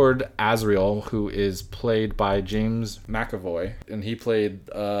Lord Asriel, who is played by James McAvoy, and he played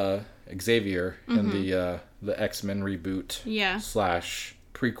Xavier in the X-Men reboot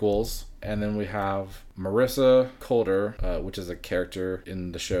 / prequels. And then we have Marissa Coulter, which is a character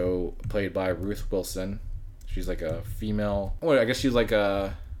in the show played by Ruth Wilson. She's like a female... Well, I guess she's like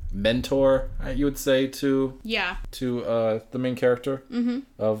a mentor, you would say, to the main character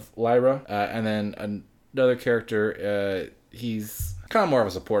of Lyra. And then another character, he's kind of more of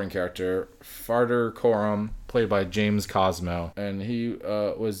a supporting character, Farder Coram, played by James Cosmo. And he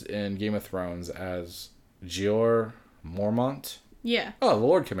was in Game of Thrones as Jeor Mormont. Yeah. Oh, the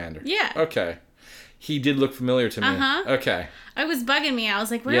Lord Commander. Yeah. Okay. He did look familiar to me. Okay. I was bugging me. I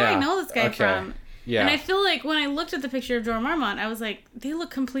was like, where do I know this guy from? Yeah. And I feel like when I looked at the picture of Jorah Mormont, I was like, they look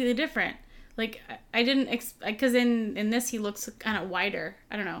completely different. Like, I didn't because in this he looks kind of wider.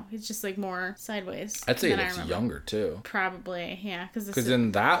 I don't know. He's just like more sideways. I'd say he looks younger too. Probably, yeah. Because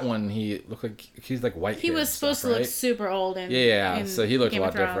in that one he looked like he's like white. He was supposed to look super old. In so he looked Game a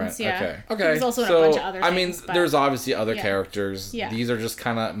lot different. Yeah. Okay. He was also in a bunch of other things. There's obviously other characters. Yeah. These are just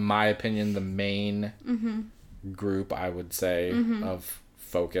kind of, in my opinion, the main group, I would say, of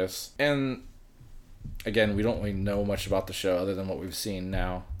focus. And again, we don't really know much about the show other than what we've seen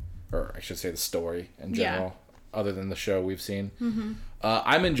now. Or I should say the story in general, other than the show we've seen.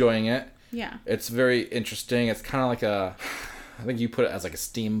 I'm enjoying it. Yeah. It's very interesting. It's kind of like I think you put it as like a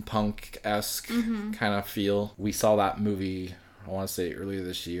steampunk-esque kind of feel. We saw that movie, I want to say earlier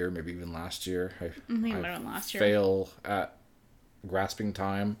this year, maybe even last year. I think it went last year. Fail at grasping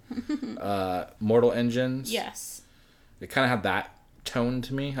time. Mortal Engines. Yes. It kind of had that tone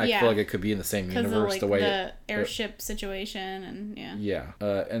to me. I feel like it could be in the same universe, the way the airship situation and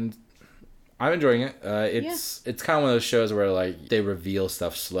and I'm enjoying it. It's kind of one of those shows where like they reveal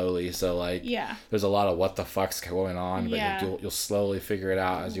stuff slowly, so like there's a lot of what the fuck's going on, but you'll slowly figure it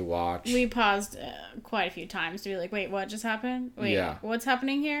out as you watch. We paused quite a few times to be like, wait, what just happened? Wait, what's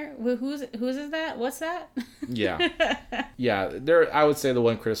happening here? Whose is that? What's that? There. I would say the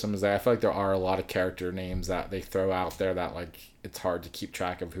one criticism is that I feel like there are a lot of character names that they throw out there that like it's hard to keep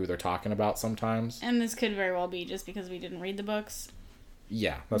track of who they're talking about sometimes. And this could very well be just because we didn't read the books.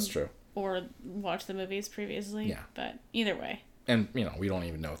 Yeah, that's true. Or watch the movies previously. Yeah. But either way. And, we don't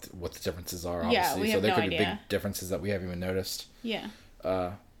even know what the differences are, obviously. We have there no could be idea. big differences that we haven't even noticed. Yeah.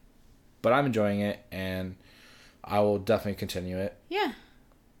 But I'm enjoying it, and I will definitely continue it. Yeah.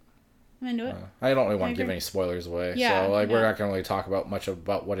 I'm into it. I don't really want to give any spoilers away. Yeah, so, we're not going to really talk about much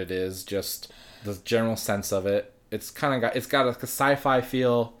about what it is, just the general sense of it. It's got a sci-fi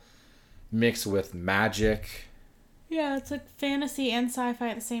feel mixed with magic. Yeah, it's like fantasy and sci-fi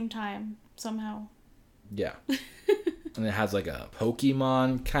at the same time, somehow. Yeah. And it has like a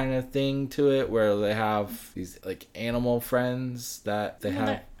Pokemon kind of thing to it where they have these like animal friends that they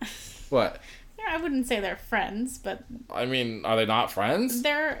have. What? Yeah, I wouldn't say they're friends, but I mean, are they not friends?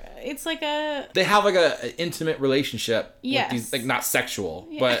 It's like a... They have like an intimate relationship. Yes. With these, like not sexual,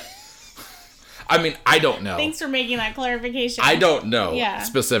 but... I mean, I don't know. Thanks for making that clarification. I don't know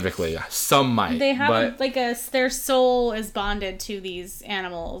specifically. Some might. They have their soul is bonded to these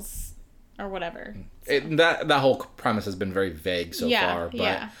animals or whatever. So. That whole premise has been very vague so far,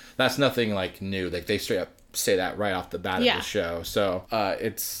 but that's nothing like new. Like they straight up say that right off the bat of the show. So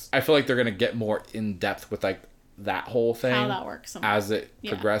I feel like they're gonna get more in depth with like that whole thing, how that works as it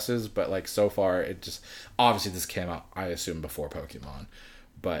progresses. But like so far, it just obviously this came out, I assume, before Pokemon.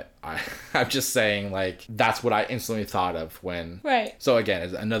 But I'm just saying, like, that's what I instantly thought of when... Right. So, again,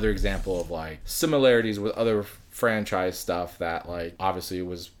 it's another example of, like, similarities with other franchise stuff that, like, obviously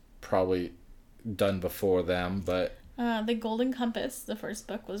was probably done before them, but... The Golden Compass, the first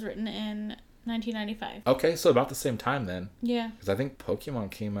book, was written in 1995. Okay, so about the same time then. Yeah. Because I think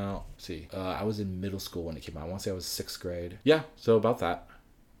Pokemon came out... I was in middle school when it came out. I want to say I was 6th grade. Yeah, so about that.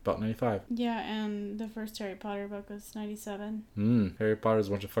 About 95. Yeah, and the first Harry Potter book was 97. Harry Potter's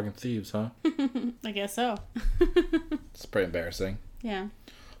a bunch of fucking thieves, huh? I guess so. It's pretty embarrassing. Yeah.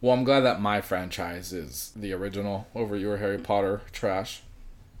 Well, I'm glad that my franchise is the original over your Harry Potter trash.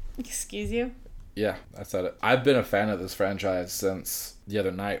 Excuse you? Yeah, I said it. I've been a fan of this franchise since the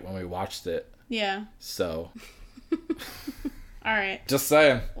other night when we watched it. Yeah. So. All right. Just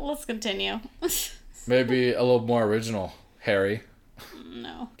saying. Let's continue. Maybe a little more original, Harry.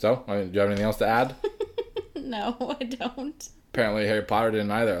 No. So, do you have anything else to add? No, I don't. Apparently Harry Potter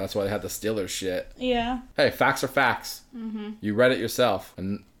didn't either. That's why they had to steal their shit. Yeah. Hey, facts are facts. Mm-hmm. You read it yourself.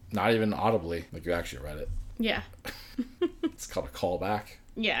 And not even audibly. Like, you actually read it. Yeah. It's called a callback.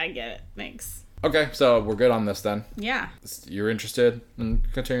 Yeah, I get it. Thanks. Okay, so we're good on this then. Yeah. You're interested in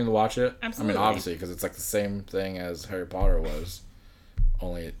continuing to watch it? Absolutely. I mean, obviously, because it's like the same thing as Harry Potter was.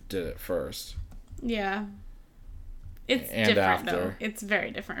 Only it did it first. Yeah. It's different, though. It's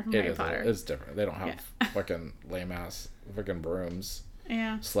very different from Harry Potter. It's different. They don't have fucking lame-ass fucking brooms.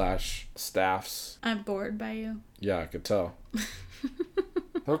 Yeah. / staffs. I'm bored by you. Yeah, I could tell.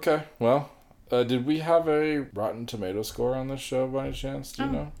 Okay, well, did we have a Rotten Tomato score on this show by any chance? Do you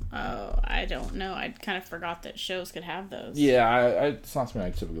know? Oh, I don't know. I kind of forgot that shows could have those. Yeah, it's not something I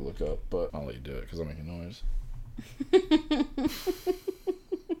typically look up, but I'll let you do it because I'm making noise.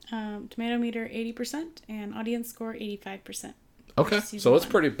 Tomato meter 80% and audience score 85%. Okay, so it's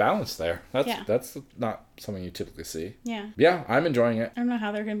pretty balanced there. Yeah. That's not something you typically see. Yeah. Yeah, I'm enjoying it. I don't know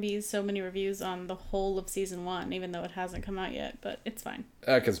how there can be so many reviews on the whole of season 1, even though it hasn't come out yet, but it's fine.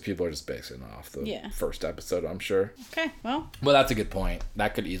 Because people are just basing it off the first episode, I'm sure. Okay, well. Well, that's a good point.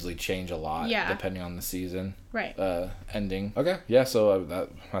 That could easily change a lot depending on the season. Right. Ending. Okay, yeah, so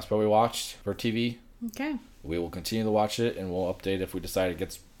that's what we watched for TV. Okay. We will continue to watch it, and we'll update if we decide it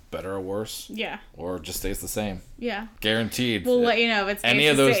gets better or worse. Yeah. Or just stays the same. Yeah. Guaranteed. We'll let you know if it's any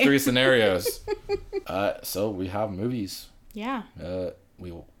of those 3 scenarios. So we have movies. Yeah.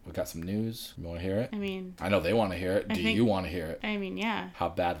 We got some news. You want to hear it? I mean, I know they want to hear it. Do you want to hear it? I mean, yeah. How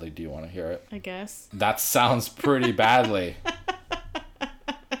badly do you want to hear it? I guess. That sounds pretty badly.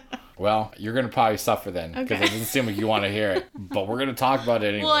 Well, you're going to probably suffer then, because it doesn't seem like you want to hear it. But we're going to talk about it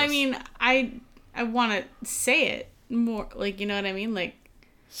anyways. Well, I mean, I want to say it more, like, you know what I mean? Like.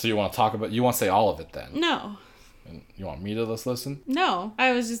 So you want to say all of it then? No. And you want me to just listen? No.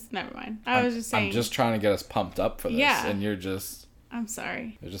 I was just, never mind. I was just saying. I'm just trying to get us pumped up for this. Yeah. And you're just. I'm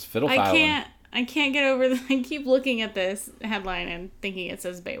sorry. You're just fiddle-faddling. I can't get over I keep looking at this headline and thinking it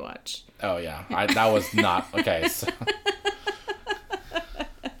says Baywatch. Oh, yeah. That was not. Okay. So.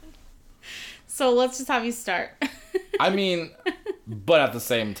 So let's just have you start. I mean, but at the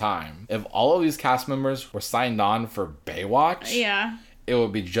same time, if all of these cast members were signed on for Baywatch, yeah, it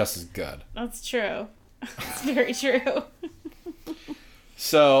would be just as good. That's true. That's very true.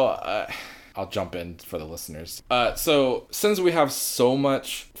 So, I'll jump in for the listeners. So, since we have so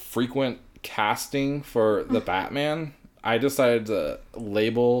much frequent casting for the Batman, I decided to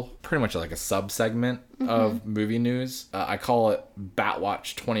label pretty much like a sub-segment of movie news. I call it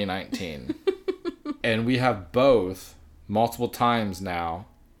Batwatch 2019. And we have both, multiple times now,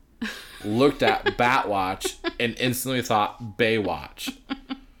 looked at Batwatch and instantly thought Baywatch.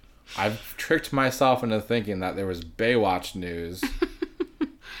 I've tricked myself into thinking that there was Baywatch news.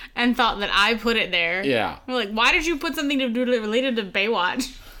 And thought that I put it there. Yeah. We're like, why did you put something related to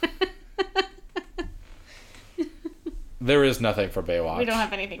Baywatch? There is nothing for Baywatch. We don't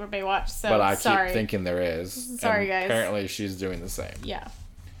have anything for Baywatch, so but I keep thinking there is. Sorry, guys. Apparently she's doing the same. Yeah.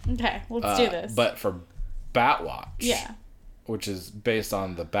 Okay, let's do this. But for Batwatch, yeah, which is based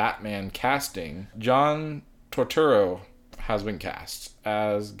on the Batman casting, John Turturro has been cast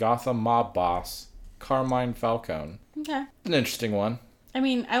as Gotham mob boss Carmine Falcone. Okay. An interesting one. I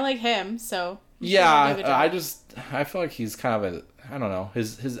mean, I like him, so... Yeah, I feel like he's kind of I don't know,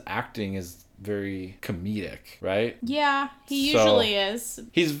 his acting is very comedic, right? Yeah, he usually is.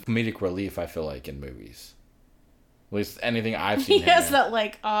 He's comedic relief, I feel like, in movies. At least anything I've seen. He has that,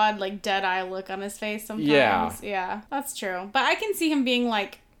 like, odd, like, dead-eye look on his face sometimes. Yeah, that's true. But I can see him being,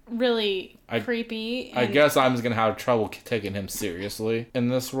 like, really creepy. I guess I'm just going to have trouble taking him seriously in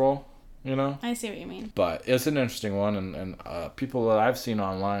this role, you know? I see what you mean. But it's an interesting one, and people that I've seen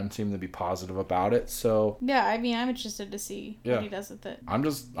online seem to be positive about it, so... Yeah, I mean, I'm interested to see what he does with it. I'm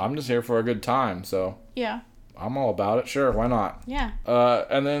just here for a good time, so... Yeah. I'm all about it. Sure, why not? Yeah.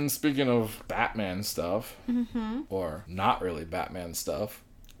 And then speaking of Batman stuff, or not really Batman stuff.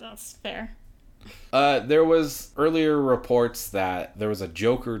 That's fair. There was earlier reports that there was a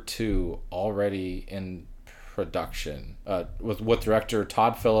Joker 2 already in production, with director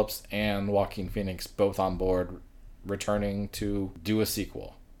Todd Phillips and Joaquin Phoenix both on board, returning to do a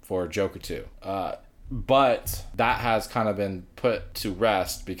sequel for Joker 2. But that has kind of been put to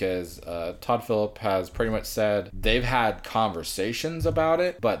rest because Todd Phillips has pretty much said they've had conversations about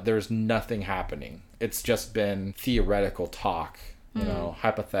it, but there's nothing happening. It's just been theoretical talk, you know,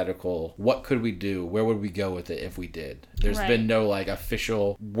 hypothetical. What could we do? Where would we go with it if we did? There's been no, like,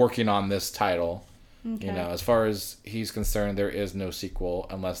 official working on this title. Okay. You know, as far as he's concerned, there is no sequel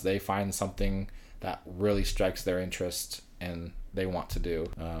unless they find something that really strikes their interest and they want to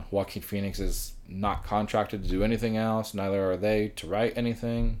do. Joaquin Phoenix is not contracted to do anything else. Neither are they to write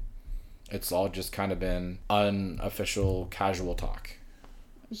anything. It's all just kind of been unofficial, casual talk.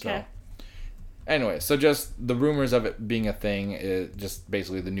 Okay. So, anyway, so just the rumors of it being a thing, is just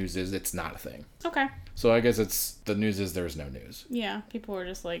basically the news is it's not a thing. Okay. So I guess the news is there's no news. Yeah, people were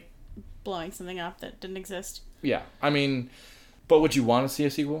just like blowing something up that didn't exist. Yeah, I mean, but would you want to see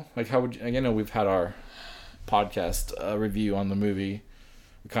a sequel? Like, how would you, you know, we've had our podcast review on the movie.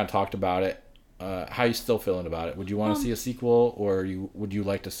 We kind of talked about it. How you still feeling about it? Would you want to see a sequel, or would you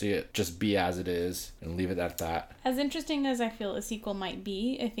like to see it just be as it is and leave it at that? As interesting as I feel a sequel might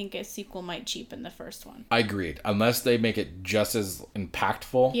be, I think a sequel might cheapen the first one. I agreed. Unless they make it just as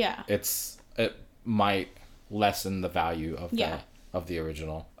impactful, it might lessen the value of the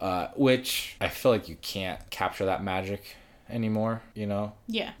original. Which I feel like you can't capture that magic anymore, you know?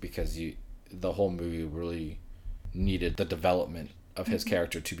 Yeah. Because the whole movie really needed the development of his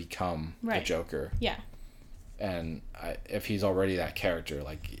character to become the Joker. Yeah. And if he's already that character,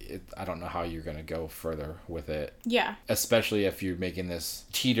 like, I don't know how you're going to go further with it. Yeah. Especially if you're making this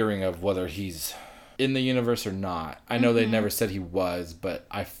teetering of whether he's in the universe or not. I know they never said he was, but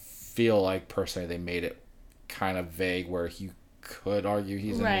I feel like personally they made it kind of vague where you could argue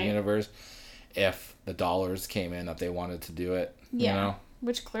he's in the universe if the dollars came in that they wanted to do it. Yeah. You know?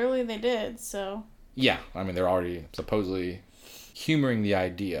 Which clearly they did, so. Yeah. I mean, they're already supposedly humoring the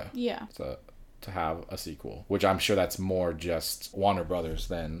idea. Yeah. To have a sequel, which I'm sure that's more just Warner Brothers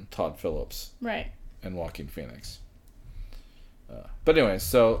than Todd Phillips. Right. And Joaquin Phoenix. But anyway,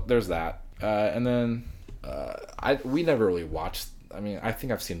 so there's that. And then we never really watched. I mean, I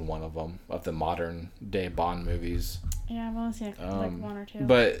think I've seen one of them, of the modern day Bond movies. Yeah, I've only seen like one or two.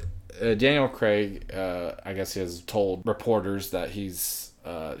 But Daniel Craig, I guess he has told reporters that he's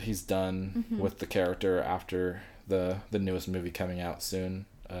done with the character after the newest movie coming out soon.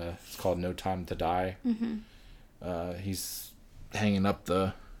 It's called No Time to Die. He's hanging up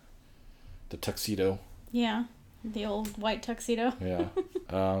the tuxedo. Yeah, the old white tuxedo. Yeah.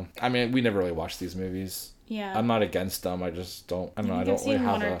 I mean, we never really watched these movies. Yeah. I'm not against them. I just don't. I don't know. I don't really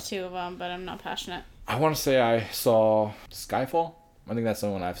have one or two of them, but I'm not passionate. I want to say I saw Skyfall. I think that's the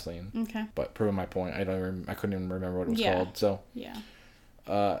one I've seen. Okay. But proving my point, I couldn't even remember what it was called. So.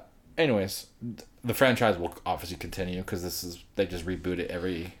 Yeah. Anyways, the franchise will obviously continue because they just reboot it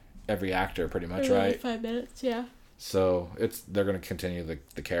every actor pretty much, right? 5 minutes, yeah. So they're gonna continue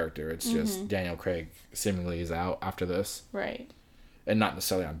the character. It's just Daniel Craig seemingly is out after this, right? And not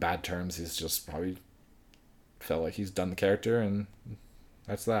necessarily on bad terms. He's just probably felt like he's done the character, and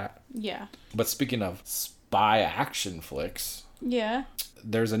that's that. Yeah. But speaking of spy action flicks, yeah,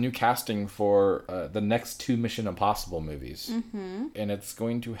 there's a new casting for the next 2 Mission Impossible movies. And it's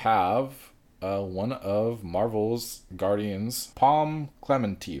going to have one of Marvel's Guardians, Palm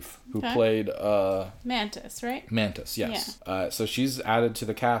Clementif, who played Mantis, right? Mantis, yes. Yeah. So she's added to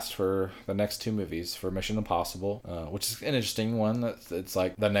the cast for the next 2 movies for Mission Impossible, which is an interesting one. It's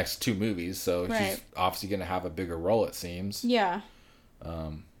like the next 2 movies, so she's obviously going to have a bigger role, it seems. Yeah.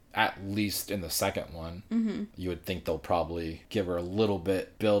 At least in the second one, you would think they'll probably give her a little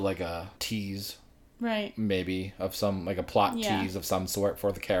bit, build like a tease, right? Maybe of some, like a plot tease of some sort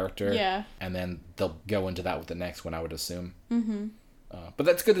for the character. Yeah. And then they'll go into that with the next one, I would assume. But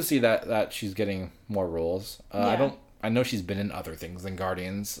that's good to see that she's getting more roles. I know she's been in other things than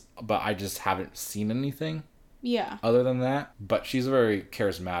Guardians, but I just haven't seen anything. Yeah. Other than that, but she's very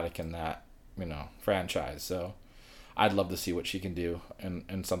charismatic in that, franchise. So. I'd love to see what she can do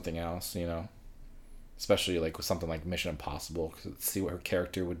in something else, especially like with something like Mission Impossible, see what her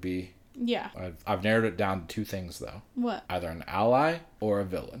character would be. Yeah. I've narrowed it down to 2 things though. What? Either an ally or a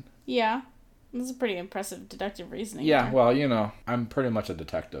villain. Yeah. This is a pretty impressive deductive reasoning. Yeah, there. Well, I'm pretty much a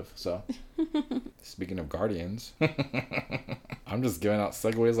detective, so. Speaking of Guardians, I'm just giving out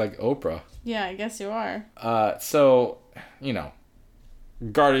segues like Oprah. Yeah, I guess you are. So,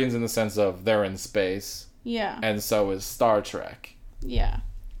 Guardians in the sense of they're in space. Yeah. And so is Star Trek. Yeah.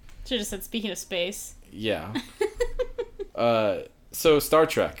 Should have said speaking of space. Yeah. So Star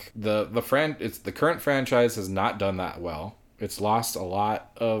Trek, the current franchise has not done that well. It's lost a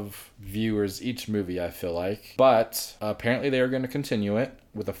lot of viewers each movie, I feel like. But apparently they are going to continue it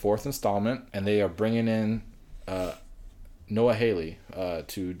with a 4th installment, and they are bringing in Noah Hawley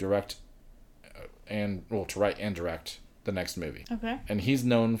to direct to write and direct the next movie. Okay. And he's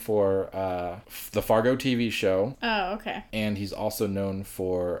known for the Fargo TV show. Oh, okay. And he's also known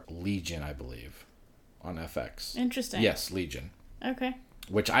for Legion, I believe, on FX. Interesting. Yes, Legion. Okay.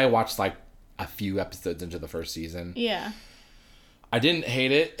 Which I watched like a few episodes into the first season. Yeah. I didn't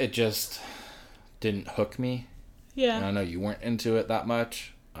hate it. It just didn't hook me. Yeah. And I know you weren't into it that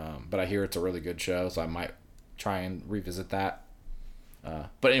much, but I hear it's a really good show, so I might try and revisit that.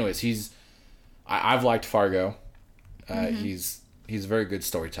 But anyways, I've liked Fargo. He's a very good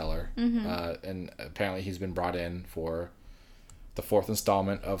storyteller, and apparently he's been brought in for the 4th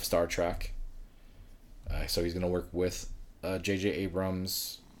installment of Star Trek. So he's going to work with J.J.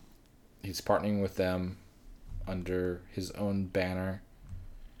 Abrams. He's partnering with them under his own banner,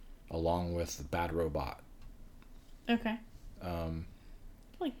 along with Bad Robot. Okay.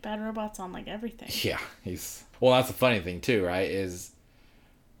 Like Bad Robot's on like everything. Yeah, well, that's the funny thing too, right? Is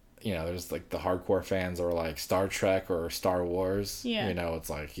there's like the hardcore fans are like Star Trek or Star Wars. Yeah. It's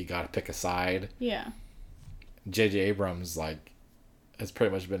like you got to pick a side. Yeah. J.J. Abrams has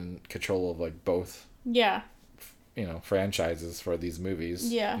pretty much been in control of like both. Yeah. Franchises for these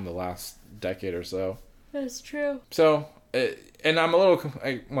movies. Yeah. In the last decade or so. That's true. So, and I'm a little,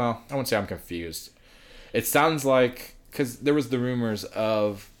 I wouldn't say I'm confused. It sounds like, because there was the rumors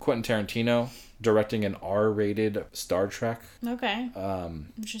of Quentin Tarantino directing an R-rated Star Trek. Okay.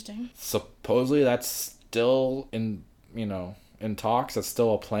 Interesting. Supposedly that's still in talks. That's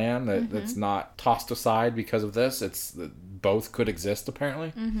still a plan that's not tossed aside because of this. Both could exist apparently,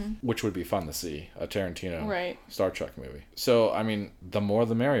 which would be fun to see, a Tarantino Star Trek movie. So I mean, the more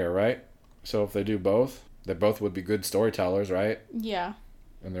the merrier, right? So if they do both, they both would be good storytellers, right? Yeah.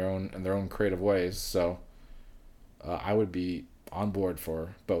 In their own creative ways. So I would be on board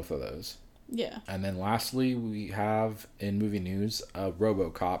for both of those. Yeah. And then lastly, we have in movie news,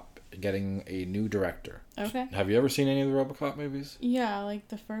 RoboCop getting a new director. Okay. Have you ever seen any of the RoboCop movies? Yeah, like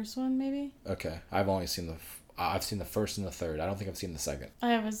the first one maybe. Okay, I've only seen I've seen the first and the third. I don't think I've seen the second.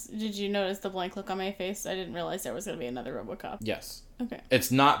 Did you notice the blank look on my face? I didn't realize there was going to be another RoboCop. Yes. Okay.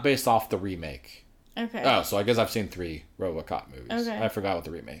 It's not based off the remake. Okay. Oh, so I guess I've seen 3 RoboCop movies. Okay. I forgot about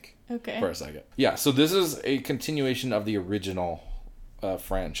the remake. Okay. For a second. Yeah, so this is a continuation of the original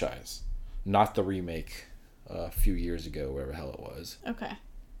franchise, not the remake a few years ago, wherever the hell it was. Okay.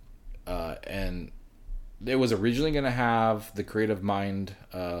 And it was originally going to have the creative mind,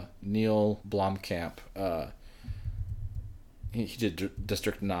 Neil Blomkamp. He did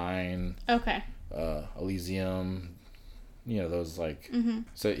District 9. Okay. Elysium. Those like... Mm-hmm.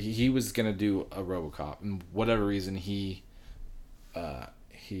 So he was going to do a RoboCop. And whatever reason, he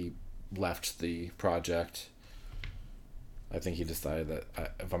left the project. I think he decided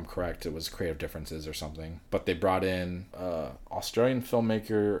that, if I'm correct, it was creative differences or something. But they brought in Australian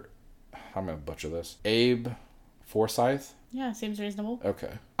filmmaker... I'm going to butcher this. Abe Forsyth? Yeah, seems reasonable.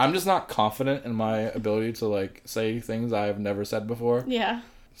 Okay. I'm just not confident in my ability to, say things I've never said before. Yeah.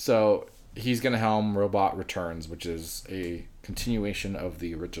 So, he's going to helm Robot Returns, which is a continuation of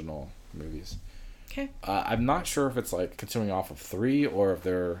the original movies. Okay. I'm not sure if it's, continuing off of 3 or if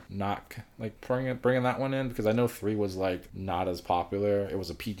they're not, bringing that one in. Because I know 3 was, not as popular. It was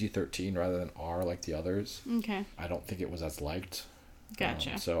a PG-13 rather than R like the others. Okay. I don't think it was as liked.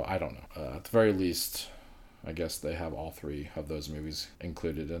 Gotcha. So I don't know. At the very least, I guess they have all 3 of those movies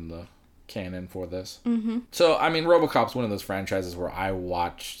included in the canon for this. Mm-hmm. So, I mean, RoboCop's one of those franchises where I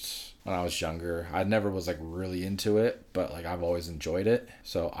watched when I was younger. I never was, really into it, but, I've always enjoyed it.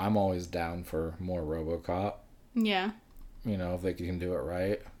 So I'm always down for more RoboCop. Yeah. If they can do it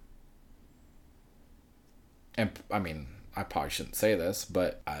right. And, I mean, I probably shouldn't say this,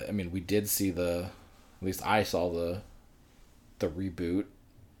 but, I mean, we did see at least I saw the reboot.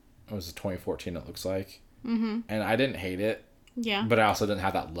 It was 2014, it looks like. Mm-hmm. And I didn't hate it. Yeah. But I also didn't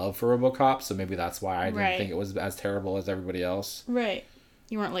have that love for RoboCop, so maybe that's why I didn't think it was as terrible as everybody else. Right.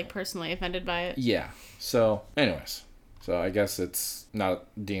 You weren't, personally offended by it. Yeah. So, anyways. So, I guess it's not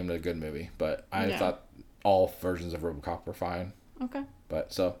deemed a good movie, but I thought all versions of RoboCop were fine. Okay.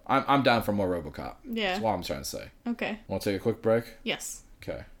 But, so, I'm down for more RoboCop. Yeah. That's what I'm trying to say. Okay. Want to take a quick break? Yes.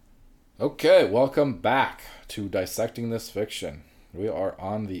 Okay, welcome back to Dissecting This Fiction. We are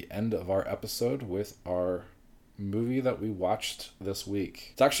on the end of our episode with our movie that we watched this week.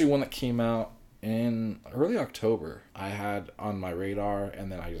 It's actually one that came out in early October. I had on my radar,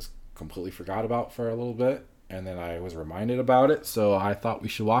 and then I just completely forgot about for a little bit, and then I was reminded about it, so I thought we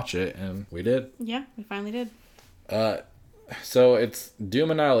should watch it, and we did. Yeah, we finally did. So it's Doom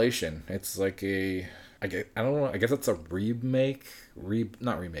Annihilation. It's like I don't know. I guess it's a reboot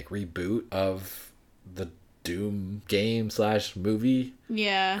of the Doom game / movie.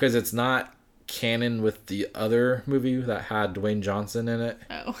 Yeah. Because it's not canon with the other movie that had Dwayne Johnson in it.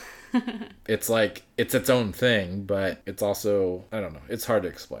 Oh. It's its own thing, but it's also, I don't know. It's hard to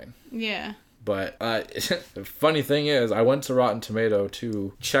explain. Yeah. But the funny thing is, I went to Rotten Tomato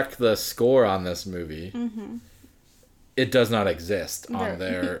to check the score on this movie. Mm-hmm. It does not exist on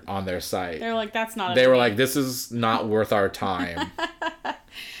their site. They're like, that's not. They were like, this is not worth our time.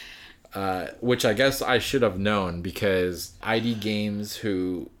 Which I guess I should have known, because ID Games,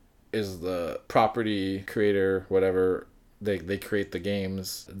 who is the property creator, whatever, they create the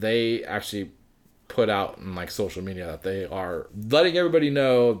games. They actually put out in social media that they are letting everybody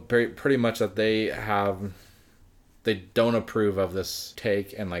know pretty much that they don't approve of this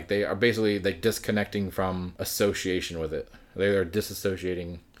take, and they are basically disconnecting from association with it. They are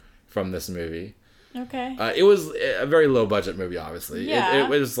disassociating from this movie. Okay. It was a very low budget movie, obviously. Yeah. It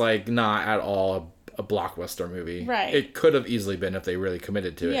was not at all a blockbuster movie. Right. It could have easily been if they really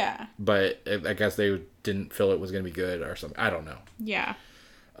committed to it. Yeah. But I guess they didn't feel it was going to be good or something. I don't know. Yeah.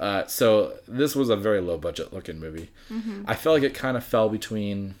 So this was a very low budget looking movie. Mm-hmm. I felt like it kind of fell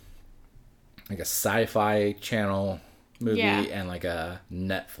between a sci-fi channel movie and a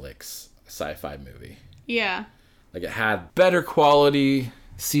Netflix sci-fi movie. Yeah. It had better quality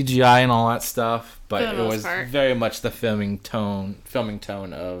CGI and all that stuff, but For the it most was part. very much the filming tone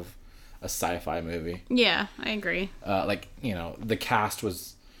of a sci-fi movie. Yeah, I agree. Like, you know, the cast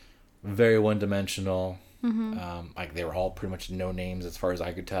was very one-dimensional. Like, they were all pretty much no names as far as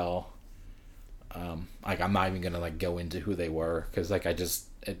I could tell. Like, I'm not even gonna like go into who they were because like it's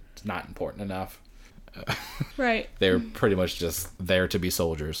not important enough. Right. They were pretty much just there to be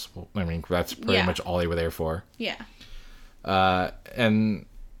soldiers. I mean, that's pretty much all they were there for. Yeah. And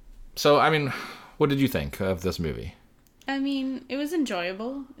so, I mean, what did you think of this movie? I mean, it was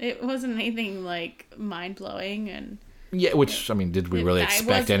enjoyable. It wasn't anything like mind-blowing, and Yeah, which, I mean, did we really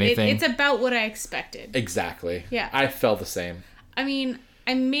expect anything? It's about what I expected. Exactly. Yeah. I felt the same. I mean,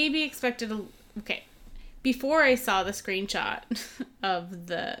 I maybe expected okay. Before I saw the screenshot of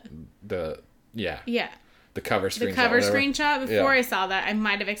the cover screenshot. The cover screenshot, before Yeah. I saw that, I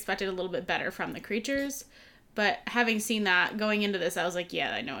might have expected a little bit better from the creatures. But having seen that, going into this, I was like,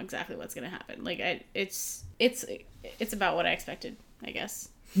 yeah, I know exactly what's going to happen. Like, it's about what I expected, I guess.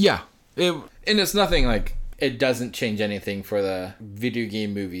 Yeah. And it's nothing like, it doesn't change anything for the video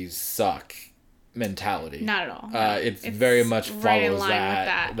game movies suck mentality. Not at all. It's very much right in follows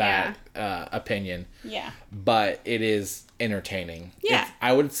line with that opinion. Yeah. But it is entertaining. Yeah.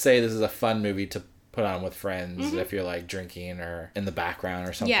 I would say this is a fun movie to put on with friends if you're like drinking or in the background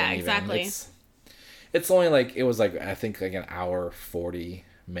or something. Yeah, even. exactly. It's only like, it was like, I think like an hour 40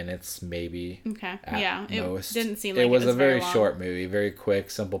 minutes maybe. Okay. At Yeah. most. It didn't seem like it was a very long. short movie, very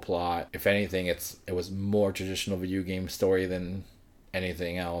quick, simple plot. If anything, it was more traditional video game story than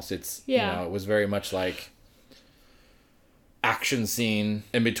anything else. You know, it was very much like action scene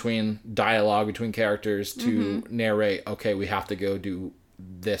in between dialogue between characters to narrate, okay, we have to go do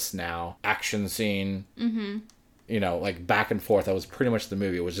this now. Action scene. You know, like back and forth. That was pretty much the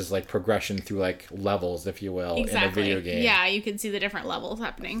movie. It was just like progression through like levels, if you will, in a video game. Yeah, you could see the different levels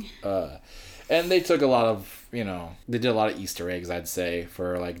happening. And they took a lot of, you know, they did a lot of Easter eggs, I'd say,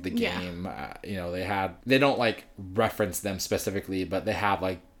 for like the game. You know, they don't like reference them specifically, but they have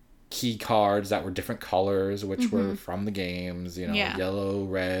like key cards that were different colors, which were from the games, you know, yellow,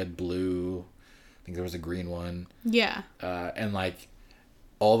 red, blue. I think there was a green one. Yeah. And like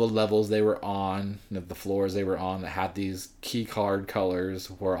all the levels they were on, the floors they were on that had these key card colors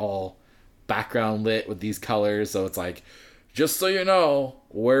were all background lit with these colors. So it's like, just so you know,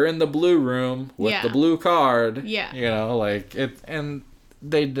 we're in the blue room with the blue card. Yeah. You know, like it, and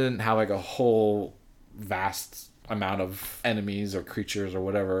they didn't have like a whole vast amount of enemies or creatures or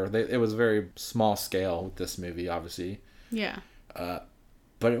whatever. It was very small scale with this movie, obviously. Yeah.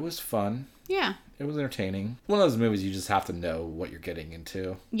 But it was fun. Yeah. It was entertaining. One of those movies you just have to know what you're getting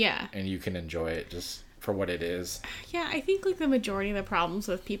into. Yeah. And you can enjoy it just for what it is. Yeah, I think like the majority of the problems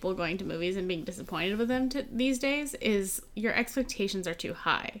with people going to movies and being disappointed with them these days is your expectations are too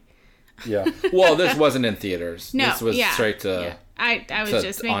high. Yeah. Well, this wasn't in theaters. No, this was straight to... Yeah. I was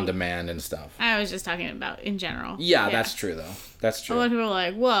just on demand and stuff. I was just talking about in general. Yeah, that's true though. That's true. A lot of people are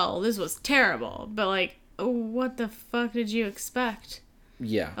like, "Well, this was terrible," but like, what the fuck did you expect?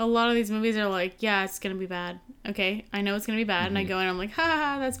 Yeah. A lot of these movies are like, "Yeah, it's gonna be bad." Okay, I know it's gonna be bad, and I go in, I'm like, "Ha ha,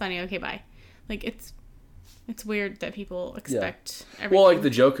 ha, that's funny." Okay, bye. Like it's weird that people expect everything. Well, like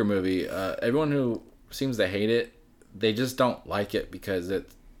the Joker movie, everyone who seems to hate it, they just don't like it because it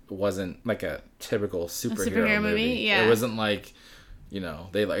wasn't like a typical superhero movie. Yeah. It wasn't like, you know,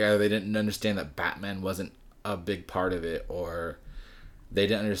 they didn't understand that Batman wasn't a big part of it, or they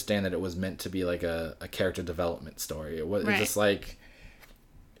didn't understand that it was meant to be like a character development story. It was just like,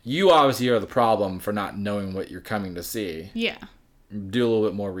 you obviously are the problem for not knowing what you're coming to see. Yeah. Do a little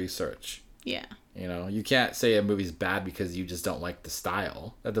bit more research. Yeah. You know, you can't say a movie's bad because you just don't like the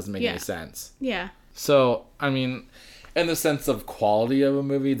style. That doesn't make any sense. Yeah. So, I mean, in the sense of quality of a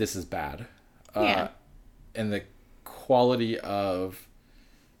movie, this is bad. And the quality of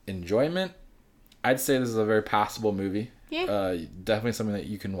enjoyment, I'd say this is a very passable movie. Yeah. Definitely something that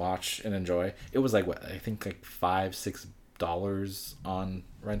you can watch and enjoy. It was like, what, I think like $5-6 on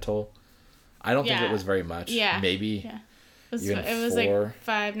rental. I don't think it was very much. Yeah. Maybe. Yeah. It was like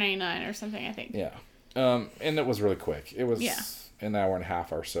 $5.99 or something, I think. Yeah. And it was really quick. It was an hour and a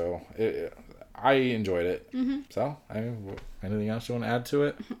half or so. I enjoyed it. Mm-hmm. So, anything else you want to add to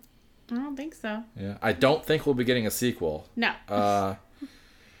it? I don't think so. Yeah. I don't think we'll be getting a sequel. No. I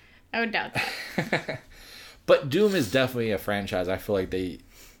would doubt that. But Doom is definitely a franchise. I feel like they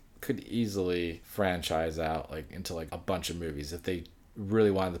could easily franchise out like into like a bunch of movies if they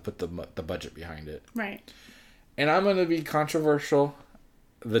really wanted to put the budget behind it. Right. And I'm going to be controversial.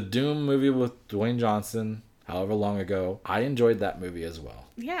 The Doom movie with Dwayne Johnson however long ago. I enjoyed that movie as well.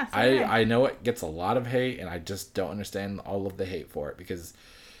 Yeah, so I know it gets a lot of hate, and I just don't understand all of the hate for it, because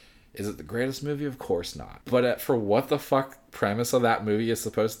is it the greatest movie? Of course not. But for what the fuck premise of that movie is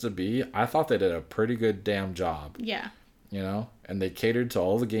supposed to be, I thought they did a pretty good damn job. Yeah. You know? And they catered to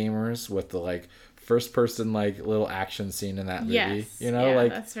all the gamers with the, like, first person, like, little action scene in that movie. Yes. You know? Yeah,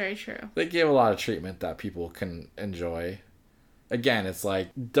 like, that's very true. They gave a lot of treatment that people can enjoy. Again, it's like,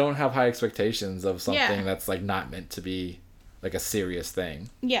 don't have high expectations of something that's, like, not meant to be, like, a serious thing.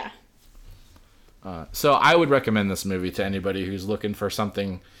 Yeah. So I would recommend this movie to anybody who's looking for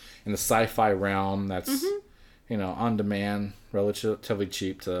something in the sci-fi realm that's, you know, on demand, relatively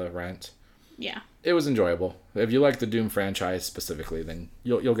cheap to rent. Yeah. It was enjoyable. If you like the Doom franchise specifically, then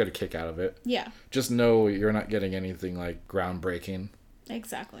you'll get a kick out of it. Yeah. Just know you're not getting anything like groundbreaking.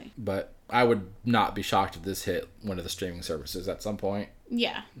 Exactly. But I would not be shocked if this hit one of the streaming services at some point.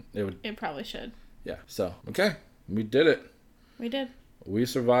 Yeah. It probably should. Yeah. So, okay. We did it. We did. We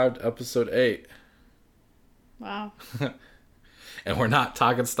survived episode 8. Wow. And we're not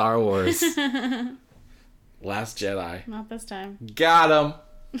talking Star Wars. Last Jedi. Not this time. Got him.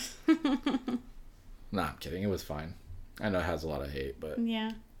 Nah, I'm kidding. It was fine. I know it has a lot of hate, but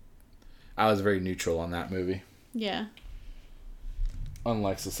yeah, I was very neutral on that movie. Yeah.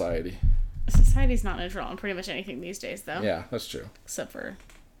 Unlike Society. Society's not neutral on pretty much anything these days, though. Yeah, that's true. Except for...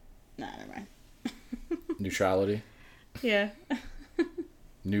 Nah, never mind. Neutrality. Yeah.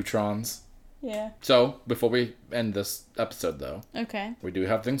 Neutrons. Yeah. So, before we end this episode, though. Okay. We do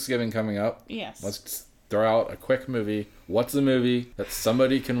have Thanksgiving coming up. Yes. Let's throw out a quick movie. What's a movie that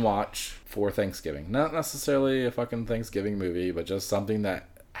somebody can watch for Thanksgiving? Not necessarily a fucking Thanksgiving movie, but just something that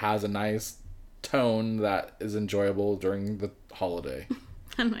has a nice tone that is enjoyable during the holiday.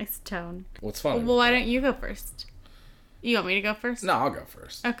 A nice tone. What's fun? Well, why don't you go first? You want me to go first? No, I'll go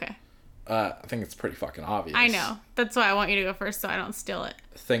first. Okay. I think it's pretty fucking obvious. I know. That's why I want you to go first so I don't steal it.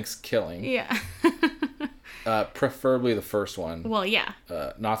 Thanksgiving. Yeah. Preferably the first one. Well, yeah.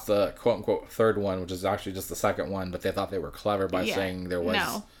 Not the quote-unquote third one, which is actually just the second one, but they thought they were clever by saying there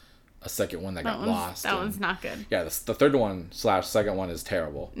was a second one that got lost. That one's not good. Yeah, the third one / second one is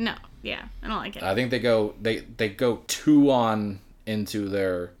terrible. No. Yeah. I don't like it. I think they go too on into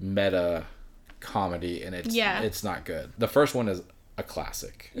their meta comedy, and it's not good. The first one is a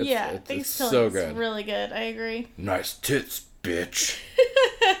classic. It's so good. It's really good. I agree. Nice tits, bitch.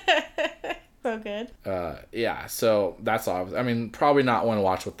 So good. Yeah, so that's all. I mean, probably not one to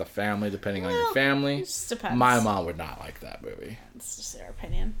watch with the family, depending on your family. It just depends. My mom would not like that movie. It's just their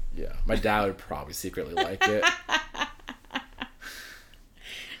opinion. Yeah, my dad would probably secretly like it.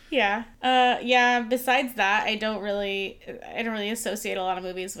 Yeah. Yeah, besides that, I don't really associate a lot of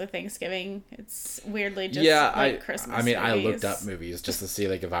movies with Thanksgiving. It's weirdly just Christmas. I mean, movies. I looked up movies just to see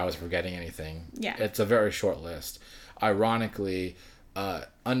like if I was forgetting anything. Yeah. It's a very short list. Ironically,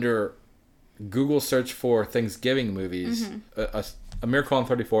 under Google search for Thanksgiving movies, A Miracle on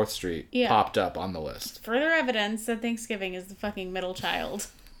 34th Street popped up on the list. Further evidence that Thanksgiving is the fucking middle child.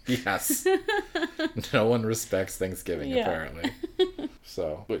 Yes. No one respects Thanksgiving, apparently.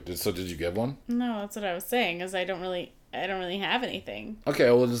 So, did you give one? No, that's what I was saying, is I don't really have anything. Okay,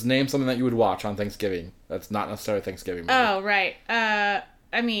 well, just name something that you would watch on Thanksgiving. That's not necessarily a Thanksgiving movie. Oh, right.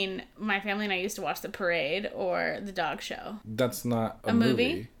 I mean, my family and I used to watch The Parade or The Dog Show. That's not a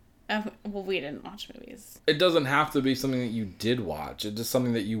movie? Well, we didn't watch movies. It doesn't have to be something that you did watch. It's just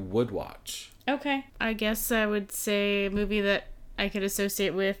something that you would watch. Okay. I guess I would say a movie that I could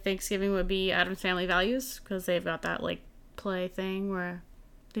associate with Thanksgiving would be Addams Family Values, because they've got that, like, play thing where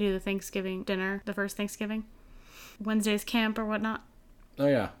they do the Thanksgiving dinner, the first Thanksgiving. Wednesday's camp or whatnot. Oh,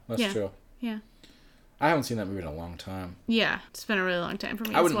 yeah. That's true. Yeah. I haven't seen that movie in a long time. Yeah. It's been a really long time for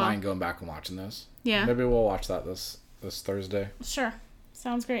me I wouldn't mind going back and watching this. Yeah. Maybe we'll watch that this Thursday. Sure.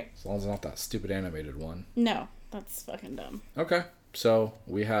 Sounds great. As long as it's not that stupid animated one. No. That's fucking dumb. Okay. So,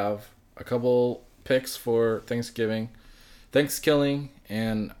 we have a couple picks for Thanksgiving. Thanksgiving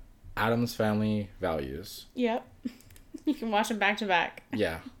and Addams Family Values. Yep. You can watch them back to back.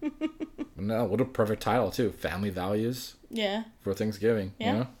 Yeah. No, what a perfect title, too. Family Values. Yeah. For Thanksgiving.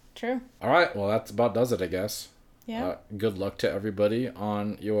 Yeah. You know? True. All right. Well, that's about does it, I guess. Yeah. Good luck to everybody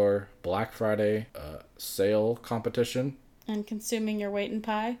on your Black Friday sale competition. And consuming your weight in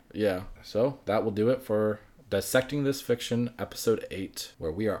pie. Yeah. So that will do it for Dissecting This Fiction, Episode 8,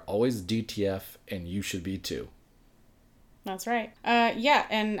 where we are always DTF and you should be too. That's right. Yeah,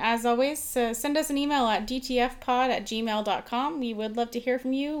 and as always, send us an email at dtfpod@gmail.com. We would love to hear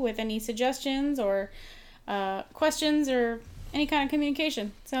from you with any suggestions or questions or any kind of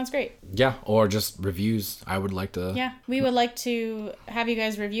communication. Sounds great. Yeah, or just reviews. I would like to... Yeah, we would like to have you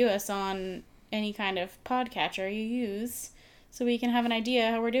guys review us on any kind of podcatcher you use so we can have an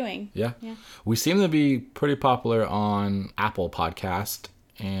idea how we're doing. Yeah. We seem to be pretty popular on Apple Podcast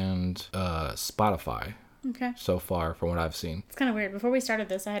and Spotify. Okay. So far, from what I've seen. It's kind of weird. Before we started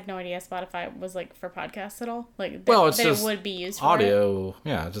this, I had no idea Spotify was like for podcasts at all. Like, it's that just it would be used for audio. It.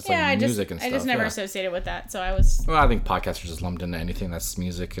 Yeah, just like music and stuff. I just never associated with that, so I was. Well, I think podcasts are just lumped into anything that's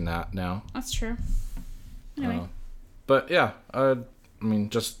music and that now. That's true. Anyway. But yeah, I mean,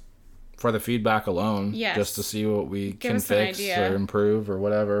 just for the feedback alone, just to see what we can fix or improve or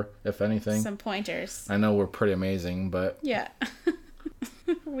whatever, if anything. Some pointers. I know we're pretty amazing, but yeah.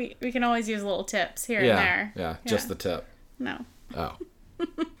 We can always use little tips here and there. Yeah, just the tip. No. Oh.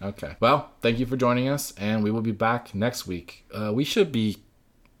 Okay. Well, thank you for joining us, and we will be back next week. We should be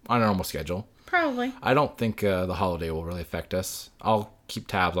on a normal schedule. Probably. I don't think the holiday will really affect us. I'll keep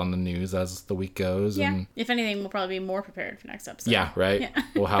tabs on the news as the week goes. Yeah. And if anything, we'll probably be more prepared for next episode. Yeah, right? Yeah.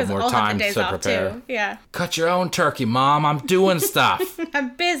 We'll have more time to prepare. Too. Yeah. Cut your own turkey, Mom. I'm doing stuff.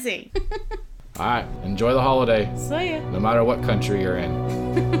 I'm busy. All right. Enjoy the holiday. See ya. No matter what country you're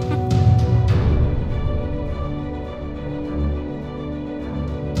in.